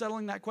struggle with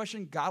settling that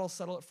question, God will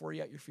settle it for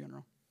you at your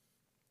funeral.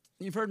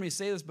 You've heard me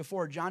say this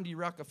before. John D.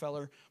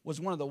 Rockefeller was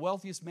one of the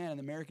wealthiest men in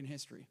American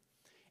history.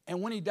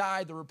 And when he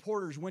died, the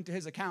reporters went to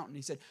his accountant.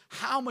 He said,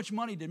 how much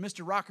money did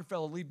Mr.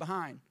 Rockefeller leave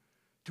behind?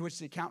 To which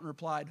the accountant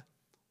replied,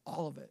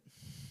 all of it.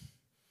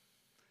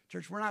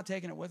 Church, we're not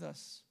taking it with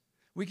us.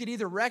 We could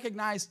either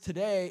recognize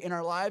today in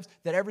our lives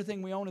that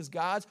everything we own is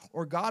God's,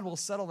 or God will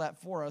settle that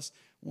for us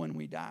when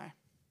we die.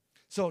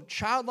 So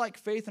childlike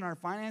faith in our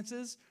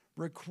finances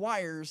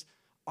requires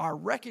our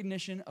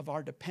recognition of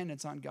our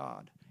dependence on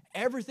God.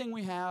 Everything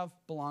we have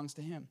belongs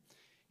to Him.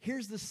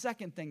 Here's the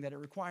second thing that it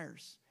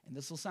requires, and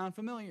this will sound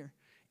familiar.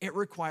 It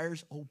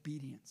requires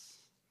obedience.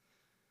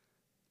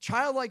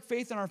 Childlike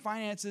faith in our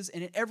finances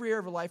and in every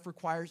area of our life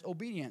requires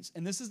obedience.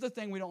 And this is the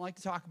thing we don't like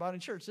to talk about in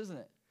church, isn't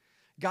it?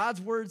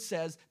 God's word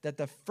says that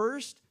the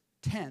first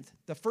 10%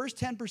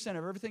 of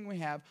everything we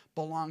have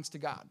belongs to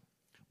God.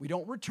 We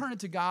don't return it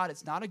to God.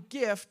 It's not a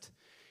gift.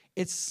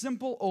 It's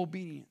simple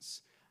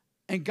obedience.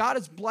 And God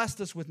has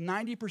blessed us with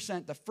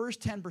 90%. The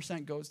first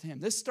 10% goes to Him.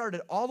 This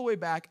started all the way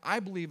back, I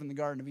believe, in the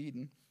Garden of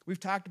Eden. We've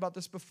talked about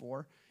this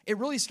before. It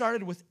really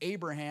started with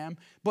Abraham,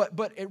 but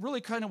it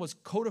really kind of was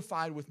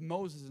codified with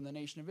Moses in the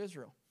nation of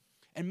Israel.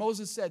 And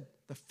Moses said,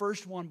 the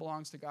first one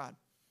belongs to God.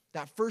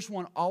 That first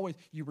one, always,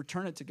 you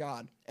return it to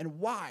God. And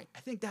why? I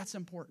think that's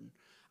important.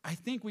 I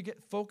think we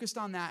get focused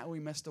on that and we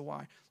miss the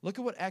why. Look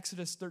at what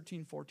Exodus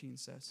 13:14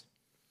 says.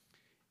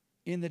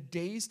 In the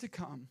days to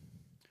come,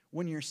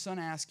 when your son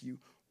asks you,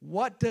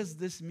 what does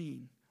this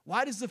mean?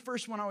 Why does the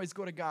first one always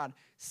go to God?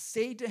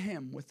 Say to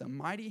him with a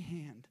mighty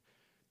hand,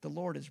 the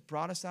Lord has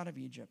brought us out of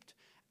Egypt,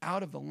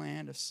 out of the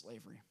land of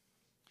slavery.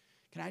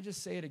 Can I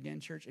just say it again,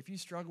 church? If you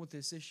struggle with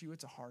this issue,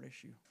 it's a hard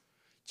issue.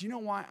 Do you know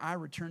why I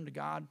return to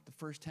God the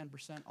first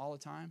 10% all the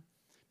time?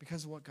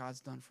 Because of what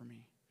God's done for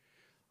me.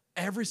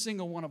 Every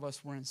single one of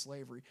us were in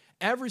slavery.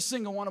 Every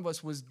single one of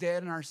us was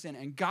dead in our sin.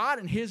 And God,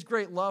 in His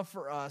great love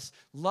for us,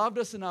 loved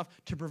us enough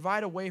to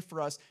provide a way for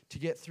us to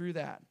get through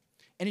that.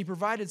 And He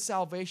provided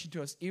salvation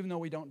to us even though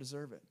we don't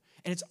deserve it.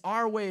 And it's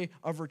our way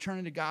of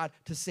returning to God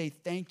to say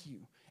thank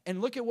you. And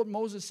look at what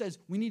Moses says.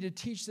 We need to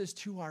teach this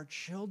to our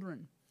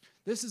children.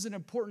 This is an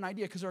important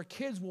idea because our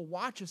kids will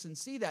watch us and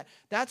see that.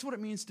 That's what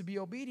it means to be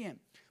obedient.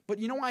 But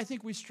you know why I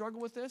think we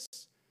struggle with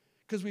this?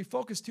 Because we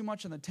focus too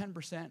much on the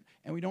 10%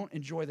 and we don't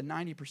enjoy the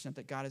 90%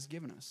 that God has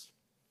given us.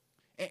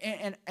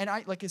 And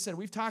I, like I said,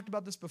 we've talked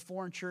about this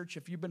before in church.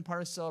 If you've been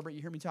part of Celebrate,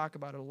 you hear me talk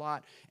about it a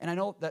lot. And I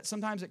know that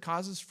sometimes it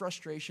causes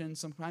frustration.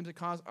 Sometimes it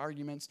causes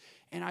arguments.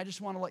 And I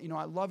just want to let you know,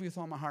 I love you with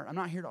all my heart. I'm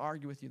not here to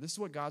argue with you. This is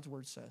what God's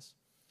word says.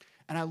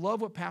 And I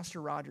love what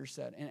Pastor Rogers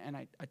said. And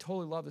I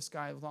totally love this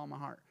guy with all my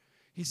heart.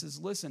 He says,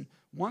 listen,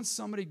 once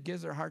somebody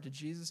gives their heart to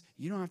Jesus,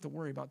 you don't have to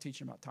worry about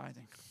teaching about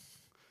tithing.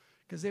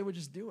 Because they would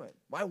just do it.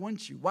 Why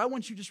wouldn't you? Why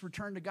wouldn't you just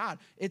return to God?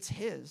 It's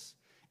His.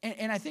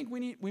 And I think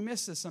we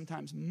miss this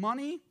sometimes.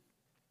 Money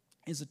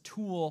is a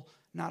tool,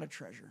 not a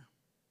treasure.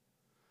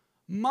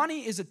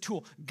 Money is a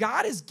tool.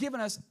 God has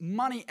given us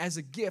money as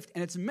a gift,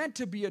 and it's meant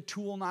to be a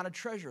tool, not a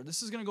treasure.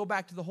 This is going to go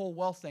back to the whole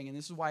wealth thing, and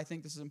this is why I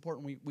think this is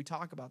important we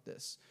talk about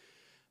this.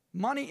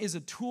 Money is a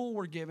tool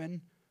we're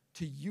given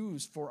to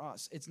use for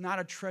us. It's not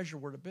a treasure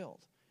we're to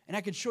build. And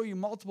I could show you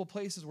multiple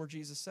places where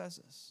Jesus says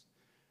this.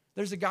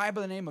 There's a guy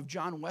by the name of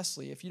John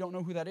Wesley. If you don't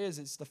know who that is,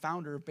 it's the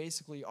founder of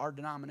basically our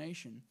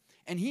denomination.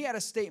 And he had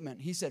a statement.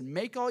 He said,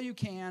 make all you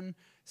can,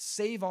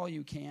 save all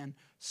you can,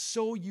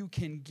 so you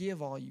can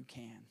give all you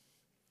can.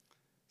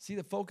 See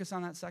the focus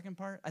on that second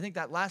part? I think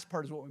that last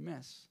part is what we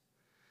miss.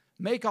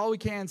 Make all we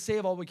can,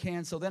 save all we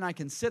can, so then I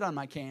can sit on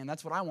my can.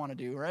 That's what I want to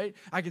do, right?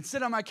 I can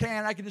sit on my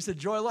can, I can just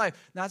enjoy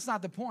life. That's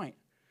not the point.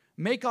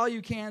 Make all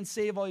you can,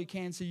 save all you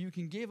can, so you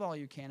can give all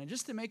you can. And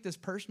just to make this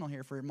personal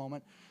here for a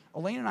moment,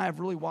 Elaine and I have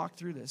really walked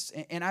through this.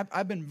 And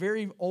I've been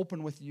very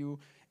open with you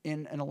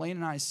in Elaine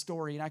and I's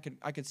story, and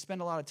I could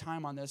spend a lot of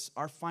time on this.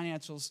 Our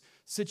financial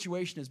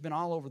situation has been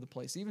all over the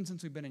place, even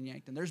since we've been in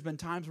Yankton. There's been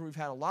times where we've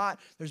had a lot.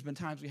 There's been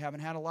times we haven't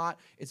had a lot.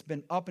 It's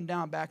been up and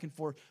down, back and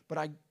forth.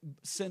 But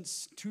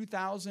since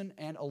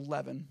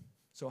 2011,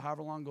 so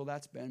however long ago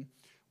that's been,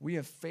 we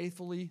have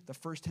faithfully, the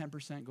first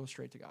 10% goes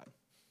straight to God.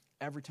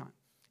 Every time.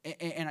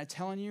 And I'm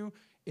telling you,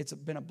 it's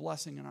been a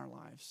blessing in our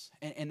lives.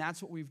 And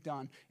that's what we've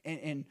done.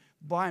 And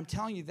why I'm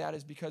telling you that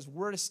is because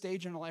we're at a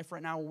stage in our life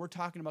right now where we're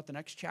talking about the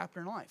next chapter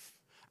in life.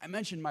 I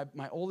mentioned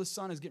my oldest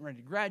son is getting ready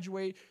to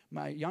graduate.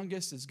 My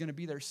youngest is going to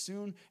be there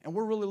soon. And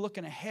we're really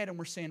looking ahead and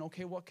we're saying,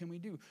 okay, what can we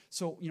do?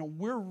 So,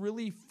 we're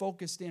really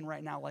focused in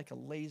right now like a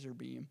laser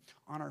beam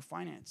on our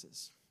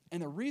finances.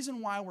 And the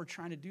reason why we're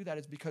trying to do that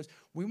is because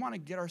we want to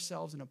get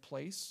ourselves in a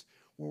place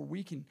where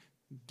we can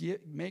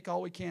make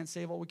all we can,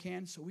 save all we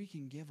can, so we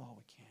can give all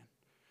we can.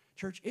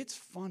 Church, it's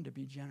fun to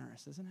be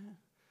generous, isn't it?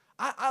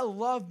 I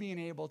love being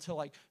able to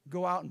like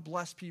go out and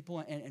bless people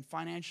and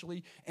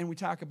financially, and we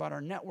talk about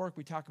our network,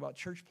 we talk about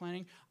church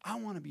planning. I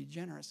want to be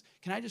generous.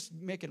 Can I just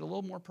make it a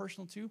little more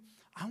personal too?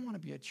 I want to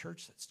be a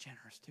church that's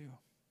generous too.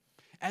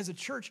 As a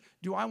church,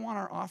 do I want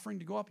our offering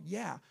to go up?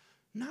 Yeah.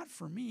 Not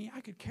for me. I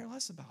could care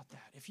less about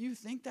that. If you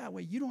think that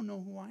way, you don't know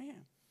who I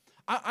am.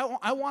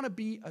 I want to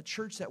be a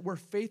church that we're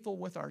faithful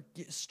with our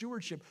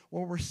stewardship,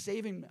 where we're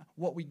saving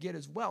what we get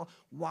as well.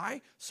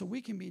 Why? So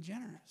we can be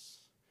generous.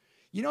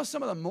 You know,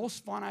 some of the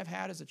most fun I've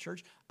had as a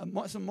church, some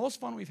of the most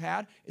fun we've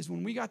had is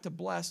when we got to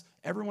bless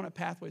everyone at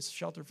Pathways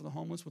Shelter for the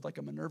Homeless with like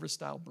a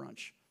Minerva-style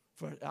brunch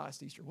for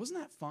last Easter. Wasn't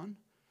that fun?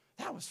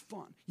 That was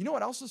fun. You know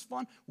what else was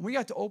fun? When we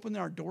got to open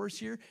our doors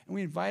here and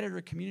we invited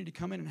our community to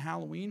come in on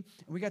Halloween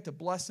and we got to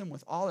bless them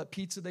with all the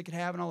pizza they could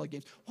have and all the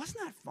games. Wasn't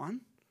that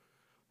fun?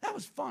 That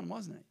was fun,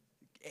 wasn't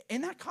it?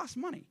 And that cost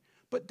money.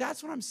 But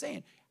that's what I'm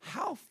saying.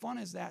 How fun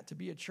is that to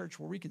be a church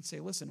where we can say,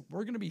 listen,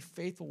 we're going to be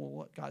faithful with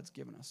what God's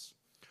given us.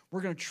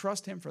 We're going to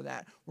trust him for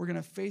that. We're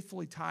going to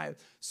faithfully tithe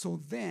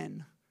so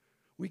then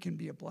we can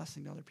be a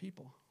blessing to other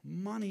people.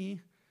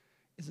 Money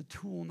is a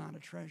tool, not a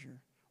treasure.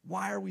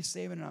 Why are we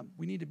saving it up?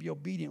 We need to be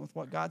obedient with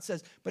what God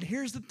says. But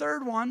here's the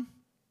third one,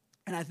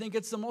 and I think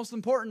it's the most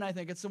important. I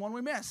think it's the one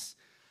we miss.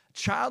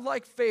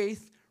 Childlike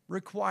faith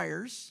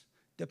requires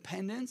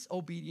dependence,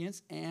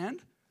 obedience,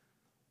 and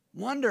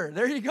wonder.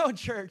 There you go,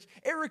 church.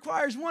 It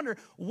requires wonder.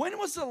 When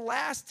was the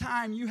last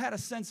time you had a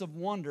sense of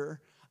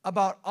wonder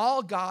about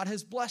all God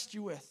has blessed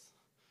you with?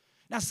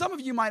 Now, some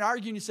of you might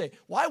argue and you say,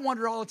 well, I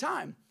wonder all the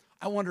time.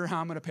 I wonder how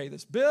I'm going to pay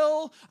this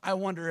bill. I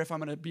wonder if I'm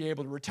going to be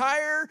able to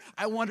retire.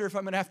 I wonder if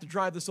I'm going to have to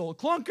drive this old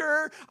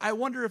clunker. I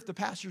wonder if the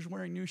pastor's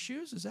wearing new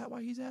shoes. Is that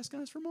why he's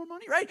asking us for more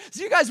money, right?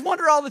 So you guys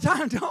wonder all the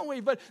time, don't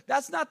we? But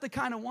that's not the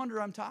kind of wonder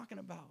I'm talking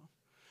about.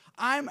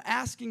 I'm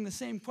asking the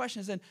same question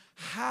as in,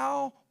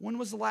 when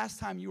was the last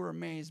time you were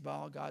amazed by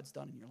all God's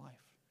done in your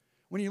life?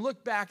 When you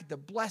look back at the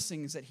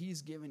blessings that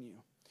he's given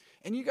you.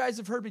 And you guys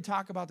have heard me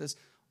talk about this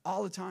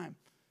all the time.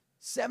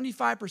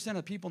 75% of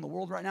the people in the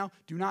world right now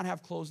do not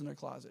have clothes in their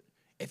closet.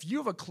 If you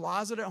have a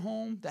closet at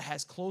home that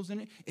has clothes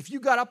in it, if you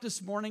got up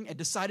this morning and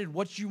decided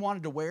what you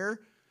wanted to wear,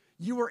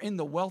 you are in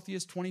the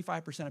wealthiest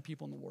 25% of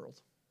people in the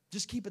world.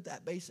 Just keep it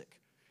that basic.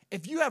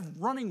 If you have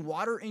running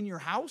water in your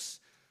house,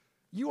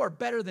 you are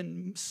better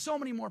than so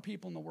many more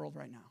people in the world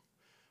right now.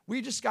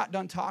 We just got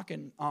done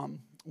talking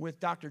with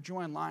Dr.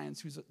 Joanne Lyons,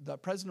 who's the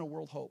president of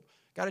World Hope.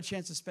 Got a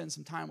chance to spend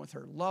some time with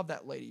her. Love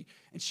that lady.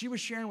 And she was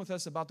sharing with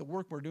us about the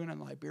work we're doing in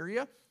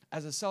Liberia.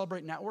 As a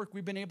Celebrate Network,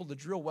 we've been able to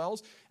drill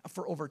wells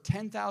for over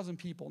 10,000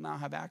 people now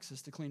have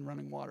access to clean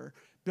running water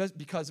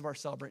because of our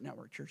Celebrate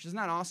Network, church. Isn't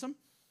that awesome?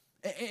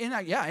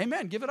 And yeah,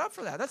 amen. Give it up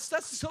for that.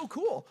 That's so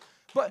cool.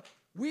 But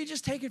we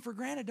just take it for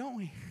granted, don't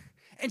we?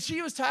 And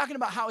she was talking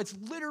about how it's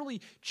literally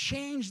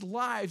changed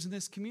lives in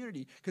this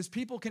community because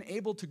people can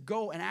able to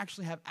go and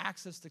actually have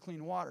access to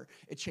clean water.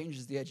 It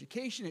changes the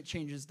education. It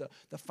changes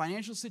the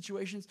financial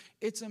situations.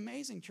 It's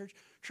amazing, church.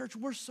 Church,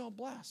 we're so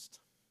blessed.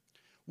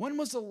 When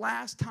was the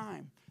last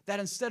time that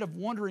instead of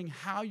wondering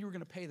how you were going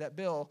to pay that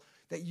bill,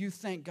 that you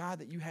thank God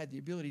that you had the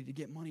ability to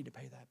get money to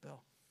pay that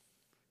bill?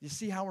 You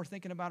see how we're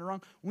thinking about it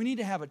wrong? We need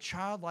to have a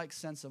childlike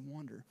sense of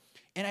wonder.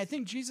 And I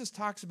think Jesus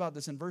talks about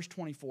this in verse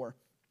 24.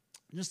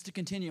 Just to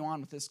continue on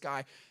with this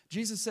guy,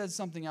 Jesus said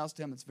something else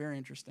to him that's very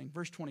interesting.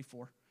 Verse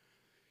 24.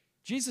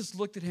 Jesus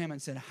looked at him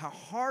and said, how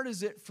hard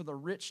is it for the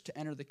rich to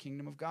enter the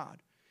kingdom of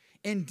God?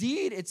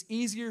 Indeed, it's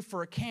easier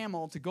for a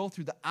camel to go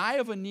through the eye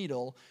of a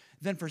needle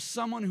than for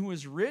someone who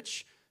is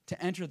rich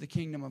to enter the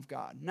kingdom of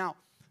God. Now,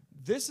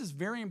 this is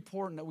very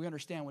important that we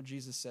understand what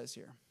Jesus says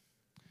here.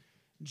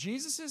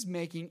 Jesus is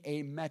making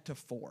a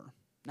metaphor.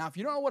 Now, if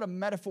you don't know what a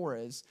metaphor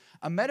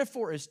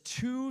is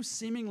two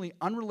seemingly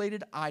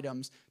unrelated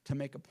items to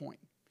make a point.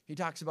 He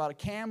talks about a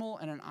camel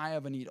and an eye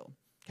of a needle.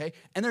 Okay?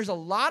 And there's a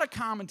lot of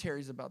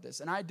commentaries about this.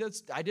 And I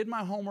did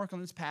my homework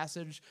on this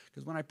passage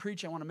because when I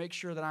preach, I want to make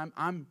sure that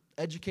I'm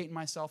educating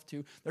myself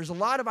too. There's a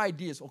lot of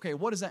ideas. Okay,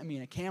 what does that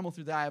mean? A camel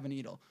through the eye of a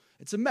needle.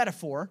 It's a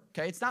metaphor.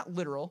 Okay? It's not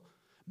literal.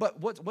 But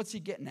what's he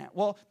getting at?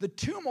 Well, the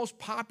two most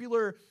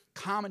popular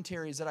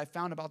commentaries that I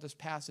found about this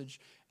passage,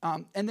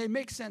 and they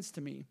make sense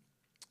to me.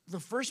 The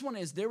first one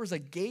is there was a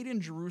gate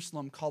in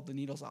Jerusalem called the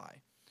Needle's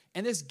Eye.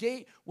 And this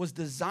gate was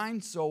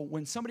designed so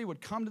when somebody would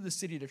come to the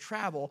city to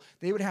travel,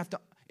 they would have to,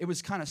 it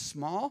was kind of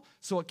small,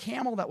 so a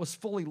camel that was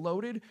fully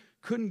loaded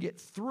couldn't get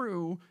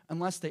through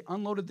unless they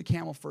unloaded the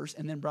camel first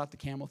and then brought the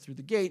camel through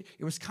the gate.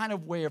 It was kind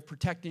of a way of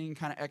protecting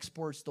kind of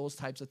exports, those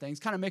types of things,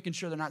 kind of making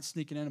sure they're not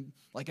sneaking in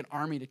like an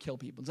army to kill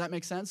people. Does that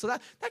make sense? So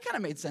that kind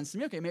of made sense to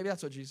me. Okay, maybe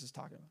that's what Jesus is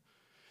talking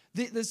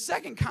about. The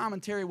second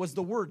commentary was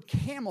the word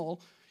camel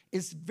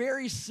is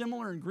very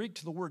similar in Greek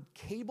to the word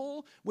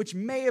cable, which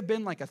may have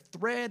been like a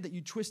thread that you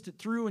twist it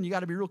through, and you got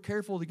to be real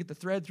careful to get the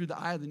thread through the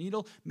eye of the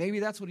needle. Maybe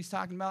that's what he's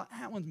talking about.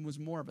 That one was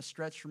more of a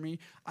stretch for me.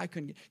 I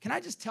couldn't get. Can I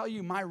just tell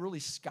you my really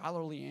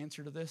scholarly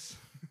answer to this?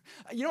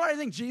 You know what I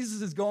think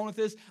Jesus is going with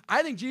this?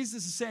 I think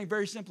Jesus is saying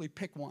very simply,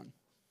 pick one.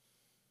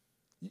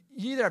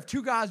 You either have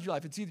two gods in your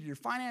life. It's either your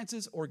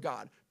finances or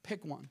God.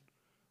 Pick one.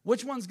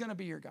 Which one's going to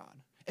be your God?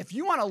 If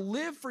you want to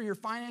live for your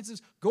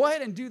finances, go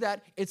ahead and do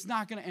that. It's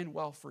not going to end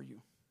well for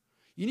you.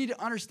 You need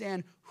to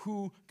understand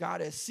who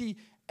God is. See,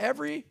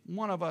 every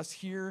one of us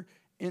here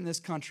in this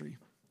country,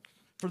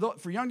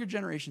 for younger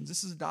generations,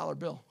 this is a dollar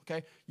bill,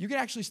 okay? You can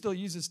actually still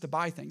use this to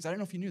buy things. I don't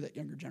know if you knew that,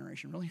 younger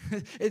generation, really.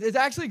 It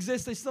actually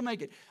exists. They still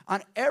make it.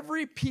 On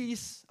every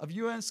piece of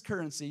U.S.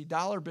 currency,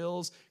 dollar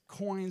bills,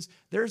 coins,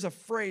 there's a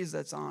phrase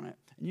that's on it.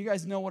 And you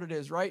guys know what it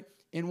is, right?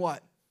 In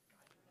what?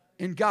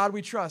 In God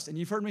we trust. And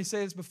you've heard me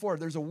say this before.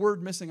 There's a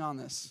word missing on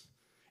this.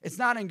 It's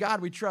not in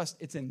God we trust.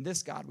 It's in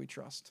this God we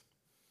trust.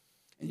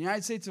 In the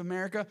United States of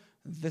America,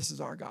 this is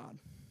our God.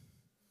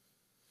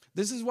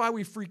 This is why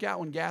we freak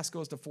out when gas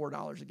goes to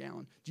 $4 a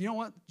gallon. Do you know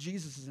what?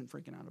 Jesus isn't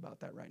freaking out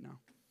about that right now.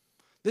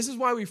 This is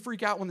why we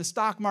freak out when the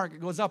stock market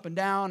goes up and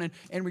down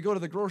and we go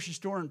to the grocery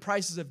store and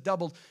prices have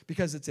doubled,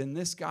 because it's in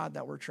this God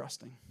that we're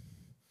trusting.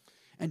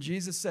 And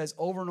Jesus says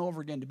over and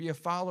over again, to be a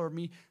follower of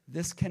me,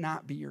 this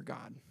cannot be your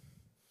God.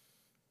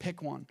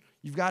 Pick one.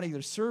 You've got to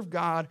either serve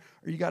God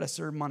or you got to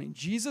serve money.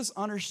 Jesus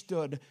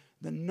understood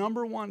the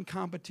number one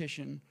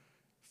competition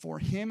for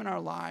him in our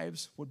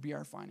lives would be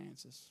our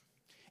finances.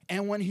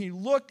 And when he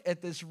looked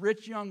at this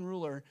rich young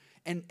ruler,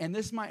 and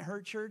this might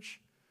hurt, church,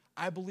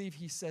 I believe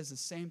he says the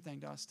same thing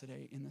to us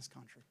today in this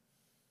country.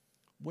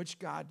 Which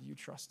God do you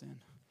trust in?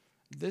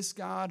 This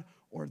God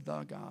or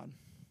the God?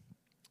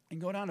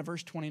 And go down to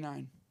verse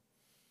 29.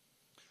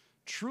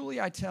 Truly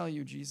I tell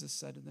you, Jesus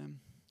said to them,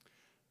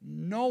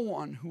 no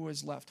one who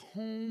has left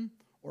home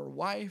or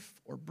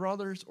wife or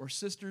brothers or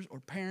sisters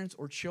or parents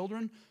or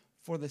children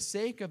for the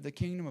sake of the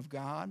kingdom of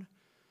God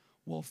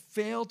will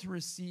fail to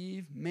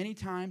receive many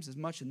times as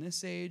much in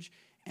this age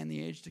and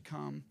the age to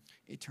come,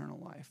 eternal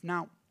life.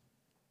 Now,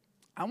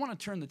 I want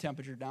to turn the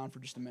temperature down for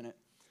just a minute.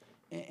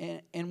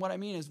 And what I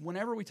mean is,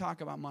 whenever we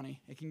talk about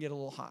money, it can get a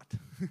little hot.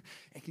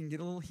 It can get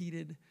a little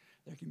heated.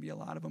 There can be a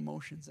lot of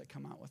emotions that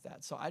come out with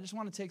that. So I just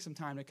want to take some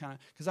time to kind of,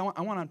 because I want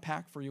to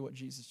unpack for you what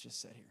Jesus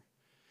just said here.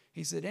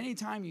 He said,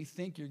 anytime you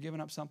think you're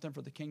giving up something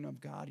for the kingdom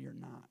of God, you're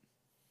not.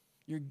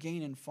 You're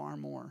gaining far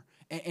more.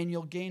 And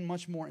you'll gain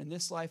much more in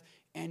this life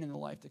and in the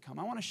life to come.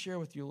 I want to share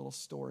with you a little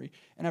story.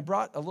 And I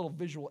brought a little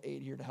visual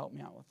aid here to help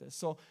me out with this.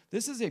 So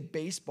this is a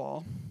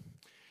baseball,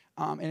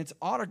 and it's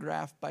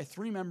autographed by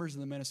 3 members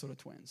of the Minnesota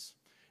Twins.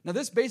 Now,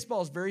 this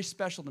baseball is very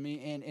special to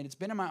me, and it's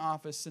been in my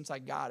office since I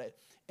got it.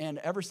 And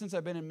ever since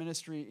I've been in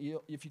ministry,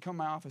 if you come to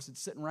my office,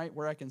 it's sitting right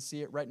where I can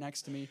see it, right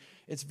next to me.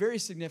 It's very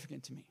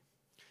significant to me.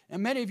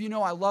 And many of you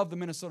know I love the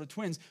Minnesota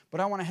Twins, but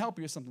I want to help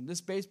you with something.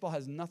 This baseball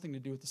has nothing to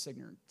do with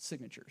the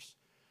signatures.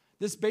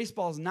 This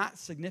baseball is not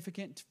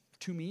significant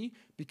to me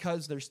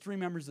because there's 3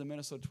 members of the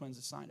Minnesota Twins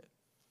that signed it.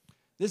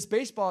 This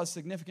baseball is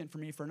significant for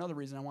me for another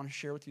reason. I want to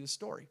share with you the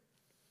story.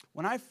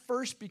 When I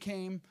first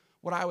became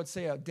what I would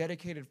say a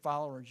dedicated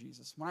follower of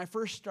Jesus, when I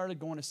first started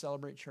going to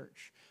Celebrate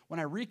Church, when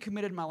I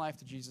recommitted my life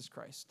to Jesus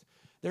Christ,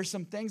 there's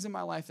some things in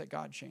my life that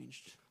God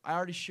changed. I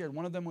already shared.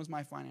 One of them was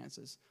my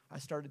finances. I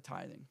started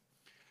tithing.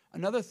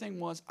 Another thing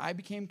was I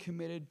became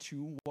committed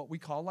to what we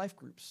call life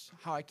groups,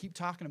 how I keep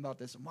talking about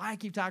this and why I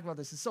keep talking about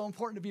this. It's so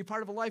important to be a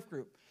part of a life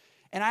group.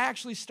 And I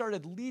actually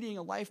started leading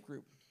a life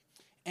group.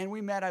 And we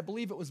met, I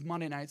believe it was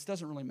Monday nights,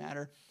 doesn't really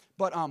matter.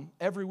 But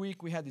every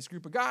week we had this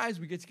group of guys,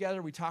 we get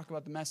together, we talk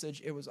about the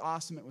message. It was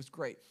awesome, it was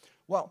great.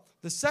 Well,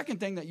 the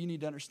second thing that you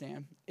need to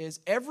understand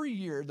is every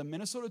year the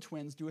Minnesota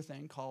Twins do a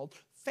thing called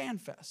Fan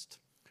Fest,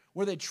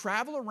 where they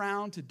travel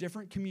around to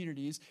different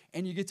communities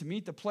and you get to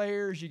meet the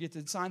players, you get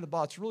to sign the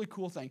ball. It's a really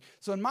cool thing.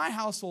 So in my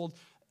household,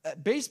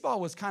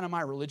 baseball was kind of my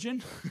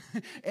religion.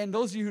 And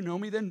those of you who know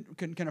me then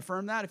can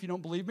affirm that if you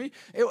don't believe me.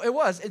 It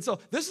was. And so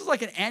this is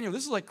like an annual,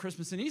 this is like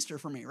Christmas and Easter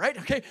for me, right?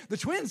 Okay, the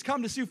Twins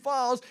come to Sioux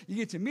Falls. You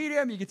get to meet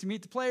them. You get to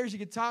meet the players. You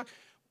get to talk.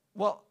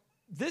 Well,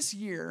 this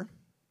year,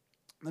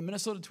 the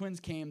Minnesota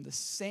Twins came the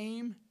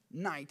same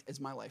night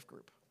as my life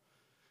group.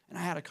 And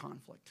I had a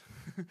conflict.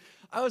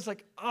 I was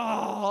like,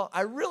 oh,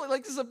 I really,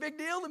 like, this is a big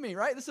deal to me,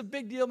 right? This is a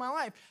big deal in my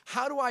life.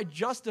 How do I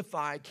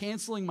justify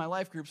canceling my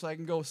life group so I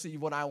can go see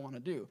what I want to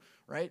do,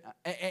 right?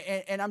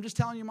 And I'm just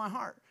telling you my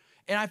heart.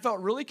 And I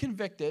felt really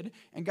convicted,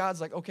 and God's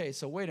like, okay,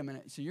 so wait a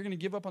minute. So you're going to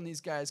give up on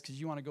these guys because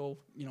you want to go,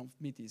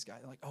 meet these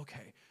guys. Like,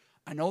 okay,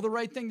 I know the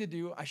right thing to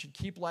do. I should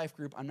keep life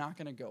group. I'm not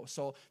going to go.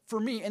 So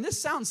for me, and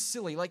this sounds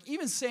silly, like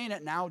even saying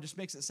it now just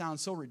makes it sound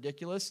so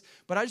ridiculous,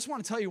 but I just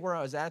want to tell you where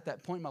I was at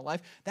that point in my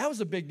life. That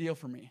was a big deal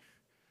for me.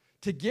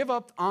 To give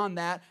up on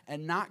that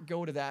and not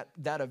go to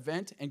that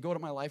event and go to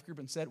my life group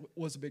instead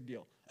was a big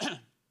deal.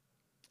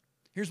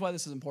 Here's why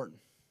this is important.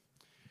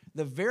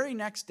 The very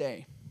next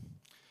day,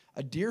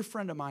 a dear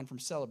friend of mine from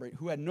Celebrate,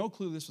 who had no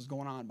clue this was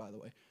going on, by the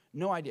way,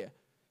 no idea,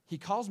 he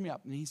calls me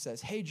up and he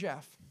says, hey,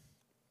 Jeff,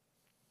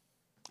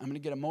 I'm going to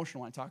get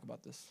emotional when I talk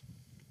about this.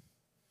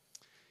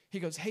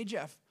 He goes, hey,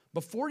 Jeff,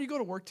 before you go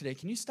to work today,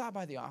 can you stop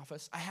by the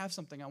office? I have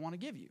something I want to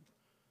give you.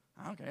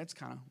 Okay, that's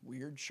kind of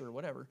weird. Sure,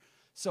 whatever.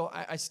 So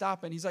I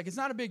stop, and he's like, it's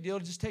not a big deal.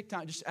 Just take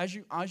time. Just as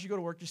you go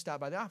to work, just stop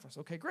by the office.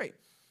 Okay, great.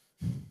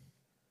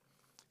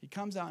 He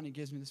comes out, and he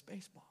gives me this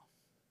baseball.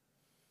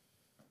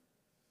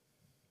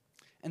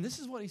 And this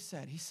is what he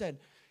said. He said,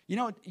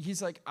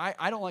 he's like,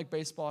 I don't like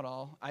baseball at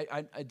all.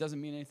 It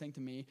doesn't mean anything to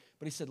me.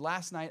 But he said,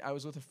 last night I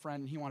was with a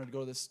friend, and he wanted to go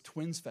to this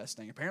Twins Fest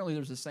thing. Apparently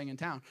there's this thing in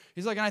town.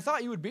 He's like, and I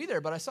thought you would be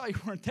there, but I saw you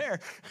weren't there.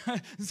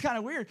 It's kind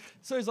of weird.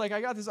 So he's like,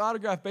 I got this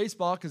autographed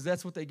baseball because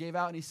that's what they gave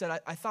out. And he said,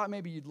 I thought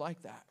maybe you'd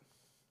like that.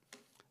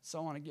 So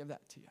I want to give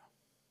that to you.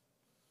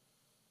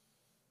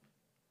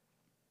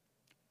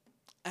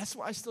 That's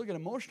why I still get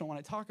emotional when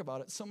I talk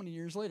about it so many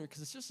years later,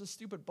 because it's just a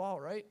stupid ball,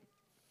 right?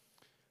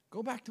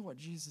 Go back to what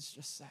Jesus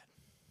just said.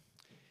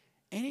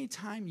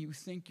 Anytime you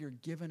think you're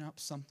giving up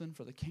something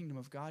for the kingdom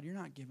of God, you're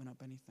not giving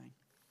up anything.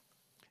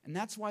 And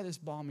that's why this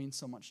ball means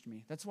so much to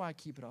me. That's why I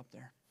keep it up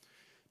there.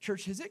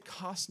 Church, has it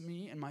cost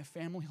me and my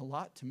family a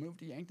lot to move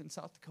to Yankton,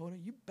 South Dakota?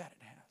 You bet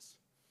it has.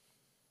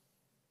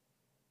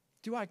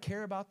 Do I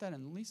care about that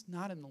in the least?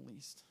 Not in the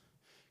least.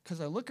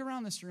 Because I look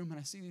around this room and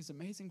I see these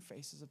amazing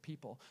faces of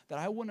people that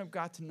I wouldn't have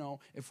got to know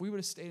if we would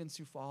have stayed in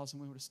Sioux Falls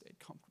and we would have stayed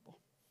comfortable.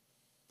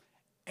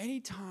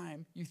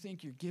 Anytime you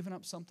think you're giving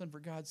up something for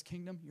God's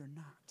kingdom, you're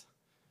not.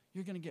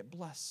 You're going to get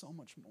blessed so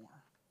much more.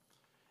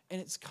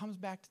 And it comes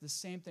back to the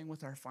same thing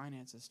with our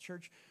finances.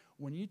 Church,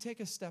 when you take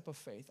a step of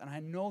faith, and I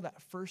know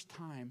that first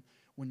time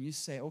when you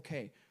say,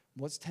 okay,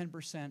 what's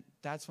 10%?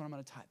 That's what I'm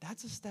going to tithe.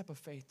 That's a step of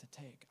faith to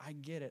take. I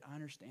get it. I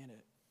understand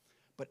it.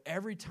 But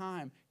every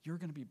time, you're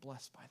going to be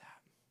blessed by that.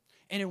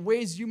 And in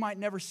ways you might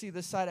never see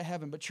this side of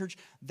heaven. But church,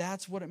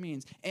 that's what it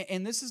means.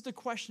 And this is the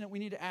question that we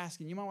need to ask.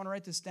 And you might want to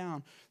write this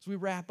down as we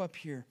wrap up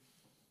here.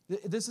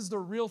 This is the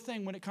real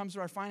thing when it comes to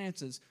our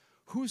finances.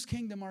 Whose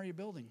kingdom are you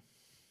building?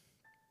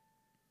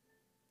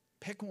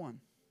 Pick one.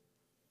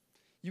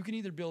 You can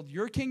either build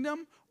your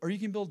kingdom or you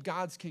can build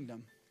God's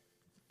kingdom.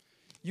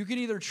 You can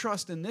either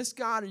trust in this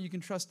God or you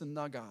can trust in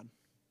the God.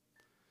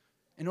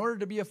 In order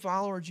to be a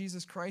follower of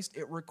Jesus Christ,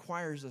 it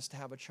requires us to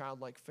have a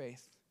childlike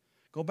faith.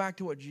 Go back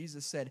to what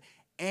Jesus said.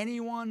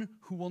 Anyone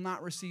who will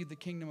not receive the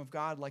kingdom of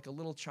God like a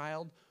little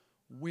child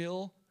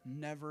will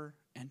never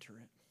enter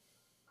it.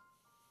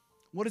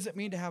 What does it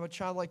mean to have a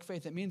childlike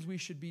faith? It means we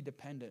should be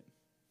dependent.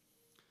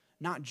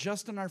 Not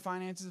just in our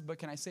finances, but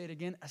can I say it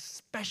again?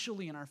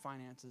 Especially in our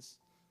finances.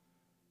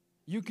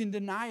 You can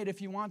deny it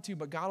if you want to,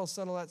 but God will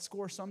settle that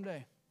score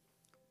someday.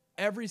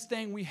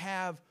 Everything we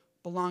have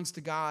belongs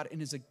to God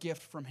and is a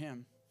gift from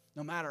Him.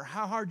 No matter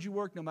how hard you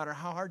work, no matter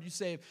how hard you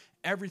save,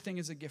 everything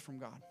is a gift from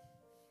God.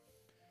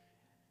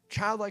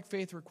 Childlike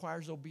faith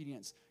requires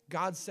obedience.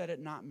 God said it,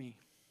 not me.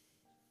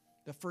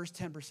 The first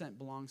 10%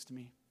 belongs to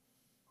me.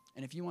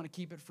 And if you want to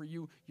keep it for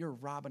you, you're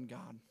robbing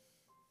God.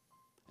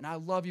 And I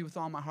love you with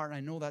all my heart, and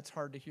I know that's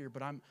hard to hear,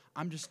 but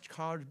I'm just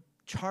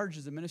charged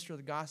as a minister of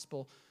the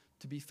gospel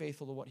to be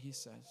faithful to what He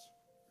says.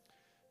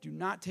 Do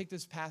not take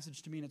this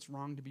passage to mean it's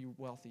wrong to be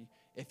wealthy.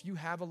 If you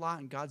have a lot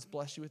and God's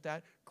blessed you with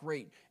that,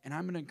 great. And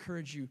I'm going to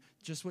encourage you,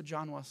 just what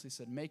John Wesley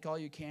said, make all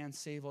you can,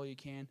 save all you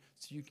can,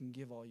 so you can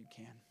give all you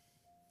can.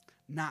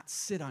 Not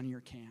sit on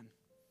your can,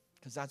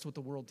 because that's what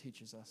the world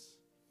teaches us.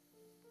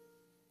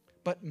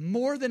 But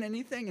more than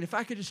anything, and if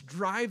I could just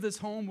drive this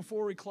home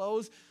before we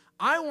close,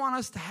 I want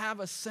us to have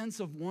a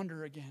sense of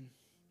wonder again.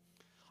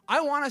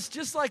 I want us,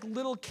 just like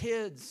little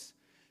kids,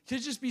 to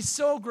just be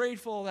so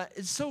grateful that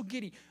it's so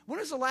giddy. When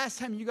was the last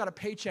time you got a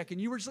paycheck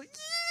and you were just like,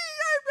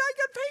 I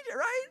got a paycheck,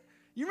 right?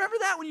 You remember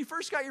that when you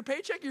first got your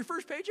paycheck? Your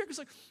first paycheck was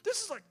like,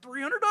 this is like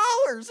 $300.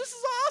 This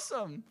is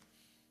awesome.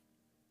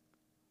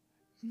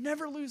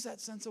 Never lose that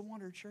sense of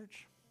wonder,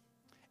 church.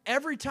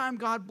 Every time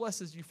God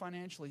blesses you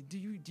financially, do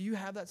you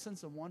have that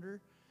sense of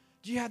wonder?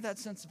 Do you have that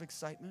sense of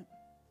excitement?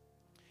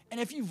 And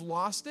if you've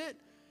lost it,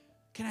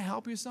 can I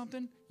help you with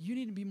something? You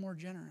need to be more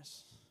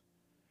generous.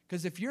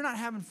 Because if you're not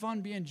having fun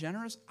being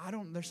generous,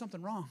 there's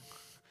something wrong.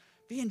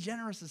 Being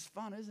generous is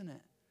fun, isn't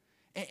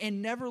it?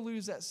 And never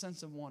lose that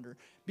sense of wonder.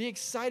 Be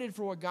excited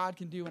for what God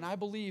can do. And I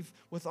believe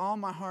with all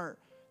my heart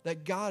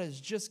that God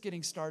is just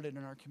getting started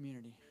in our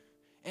community.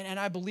 And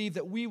I believe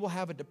that we will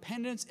have a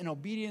dependence and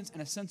obedience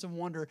and a sense of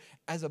wonder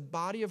as a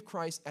body of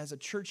Christ, as a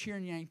church here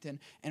in Yankton,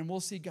 and we'll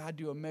see God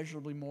do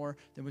immeasurably more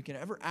than we can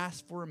ever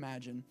ask for or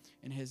imagine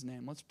in His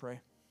name. Let's pray.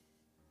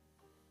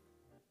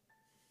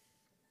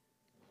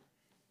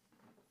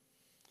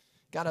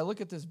 God, I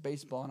look at this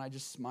baseball and I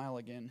just smile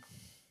again.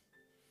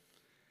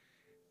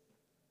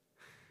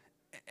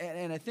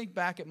 And I think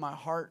back at my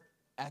heart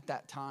at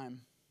that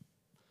time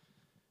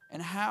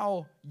and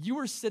how you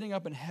were sitting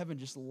up in heaven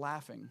just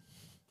laughing.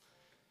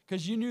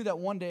 Because you knew that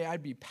one day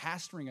I'd be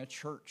pastoring a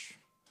church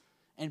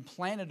and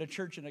planted a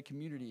church in a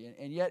community.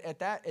 And yet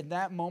in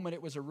that moment,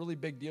 it was a really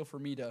big deal for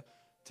me to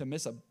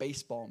miss a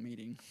baseball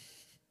meeting.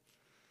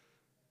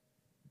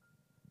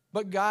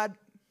 But God,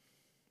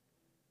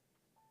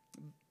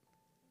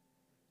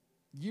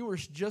 you were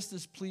just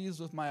as pleased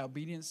with my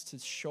obedience to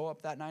show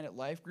up that night at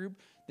Life Group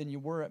than you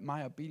were at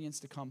my obedience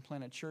to come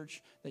plant a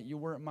church, that you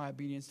were at my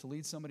obedience to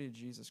lead somebody to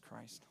Jesus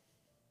Christ.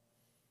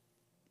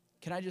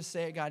 Can I just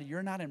say it, God,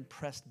 you're not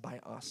impressed by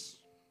us.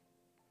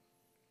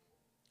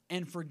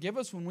 And forgive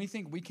us when we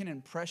think we can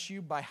impress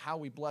you by how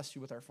we bless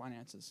you with our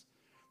finances.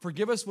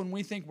 Forgive us when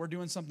we think we're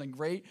doing something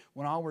great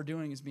when all we're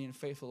doing is being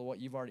faithful to what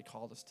you've already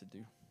called us to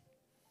do.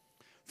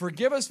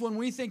 Forgive us when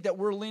we think that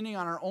we're leaning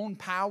on our own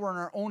power and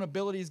our own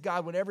abilities,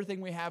 God, when everything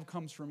we have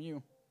comes from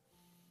you.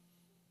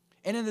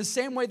 And in the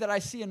same way that I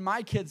see in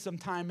my kids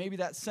sometime, maybe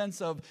that sense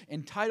of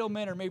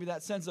entitlement or maybe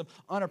that sense of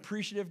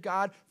unappreciative,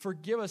 God,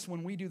 forgive us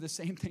when we do the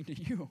same thing to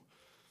you.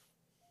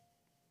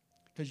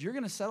 Because you're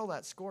going to settle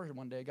that score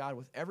one day, God,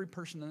 with every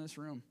person in this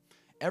room,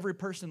 every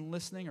person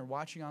listening or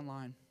watching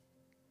online.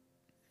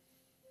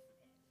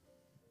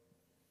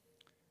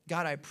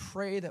 God, I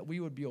pray that we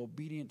would be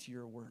obedient to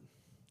your word.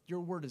 Your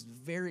word is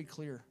very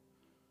clear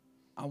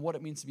on what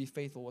it means to be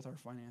faithful with our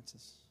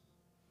finances.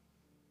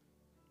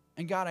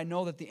 And God, I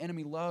know that the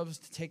enemy loves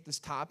to take this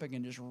topic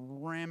and just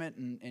ram it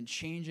and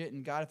change it.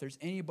 And God, if there's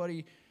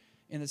anybody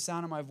in the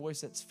sound of my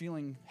voice that's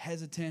feeling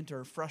hesitant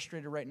or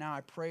frustrated right now,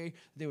 I pray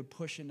they would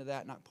push into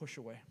that, not push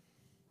away.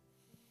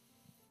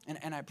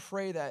 And I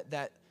pray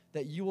that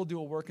you will do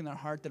a work in their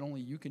heart that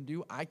only you can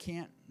do. I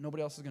can't.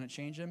 Nobody else is going to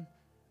change them.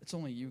 It's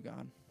only you,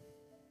 God.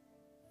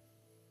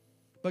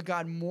 But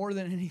God, more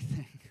than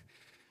anything,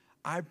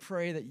 I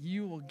pray that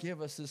you will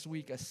give us this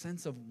week a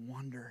sense of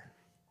wonder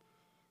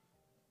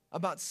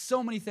about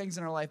so many things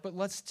in our life, but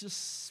let's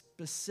just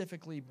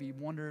specifically be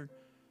wondered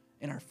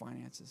in our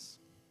finances.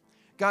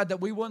 God, that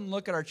we wouldn't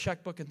look at our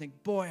checkbook and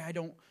think, boy,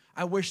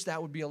 I wish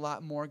that would be a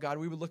lot more. God,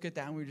 we would look at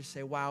that and we would just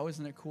say, wow,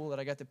 isn't it cool that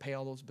I got to pay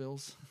all those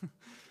bills?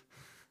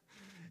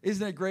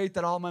 Isn't it great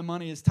that all my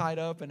money is tied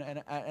up and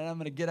I'm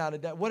going to get out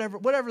of debt?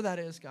 Whatever that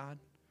is, God.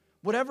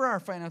 Whatever our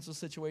financial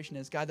situation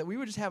is, God, that we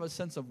would just have a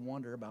sense of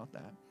wonder about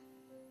that.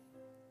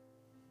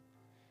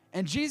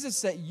 And Jesus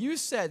said,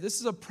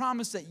 this is a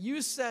promise that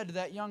you said to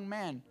that young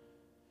man.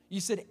 You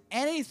said,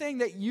 anything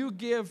that you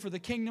give for the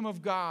kingdom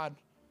of God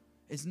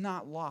is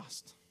not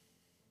lost.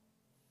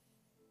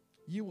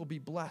 You will be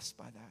blessed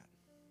by that.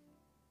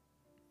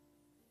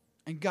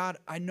 And God,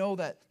 I know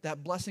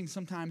that blessing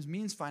sometimes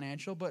means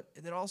financial, but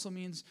it also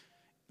means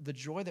the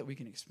joy that we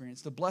can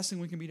experience, the blessing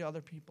we can be to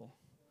other people.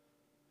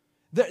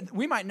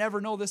 We might never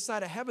know this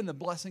side of heaven the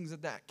blessings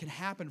that can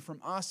happen from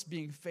us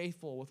being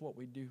faithful with what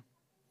we do.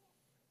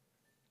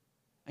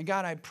 And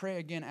God, I pray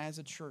again as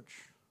a church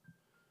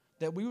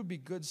that we would be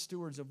good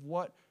stewards of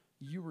what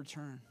you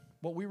return,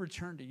 what we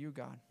return to you,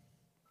 God.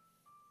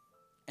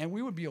 And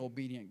we would be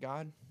obedient,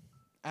 God,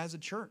 as a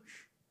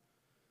church.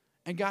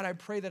 And God, I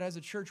pray that as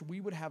a church we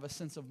would have a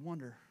sense of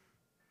wonder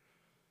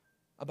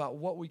about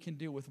what we can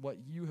do with what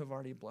you have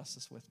already blessed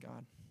us with,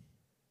 God.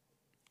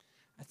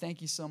 I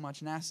thank you so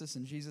much and ask this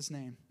in Jesus'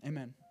 name.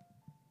 Amen.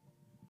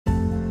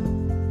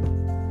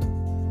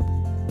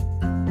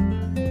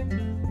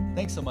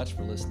 Thanks so much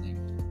for listening.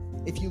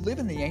 If you live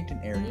in the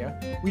Yankton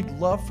area, we'd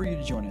love for you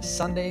to join us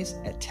Sundays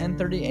at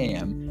 10:30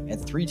 a.m.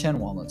 at 310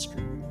 Walnut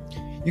Street.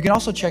 You can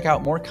also check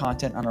out more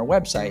content on our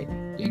website,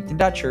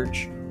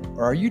 yankton.church,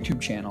 or our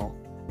YouTube channel,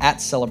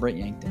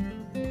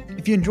 @CelebrateYankton.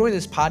 If you enjoy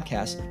this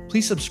podcast,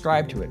 please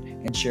subscribe to it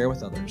and share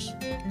with others.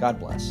 God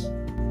bless.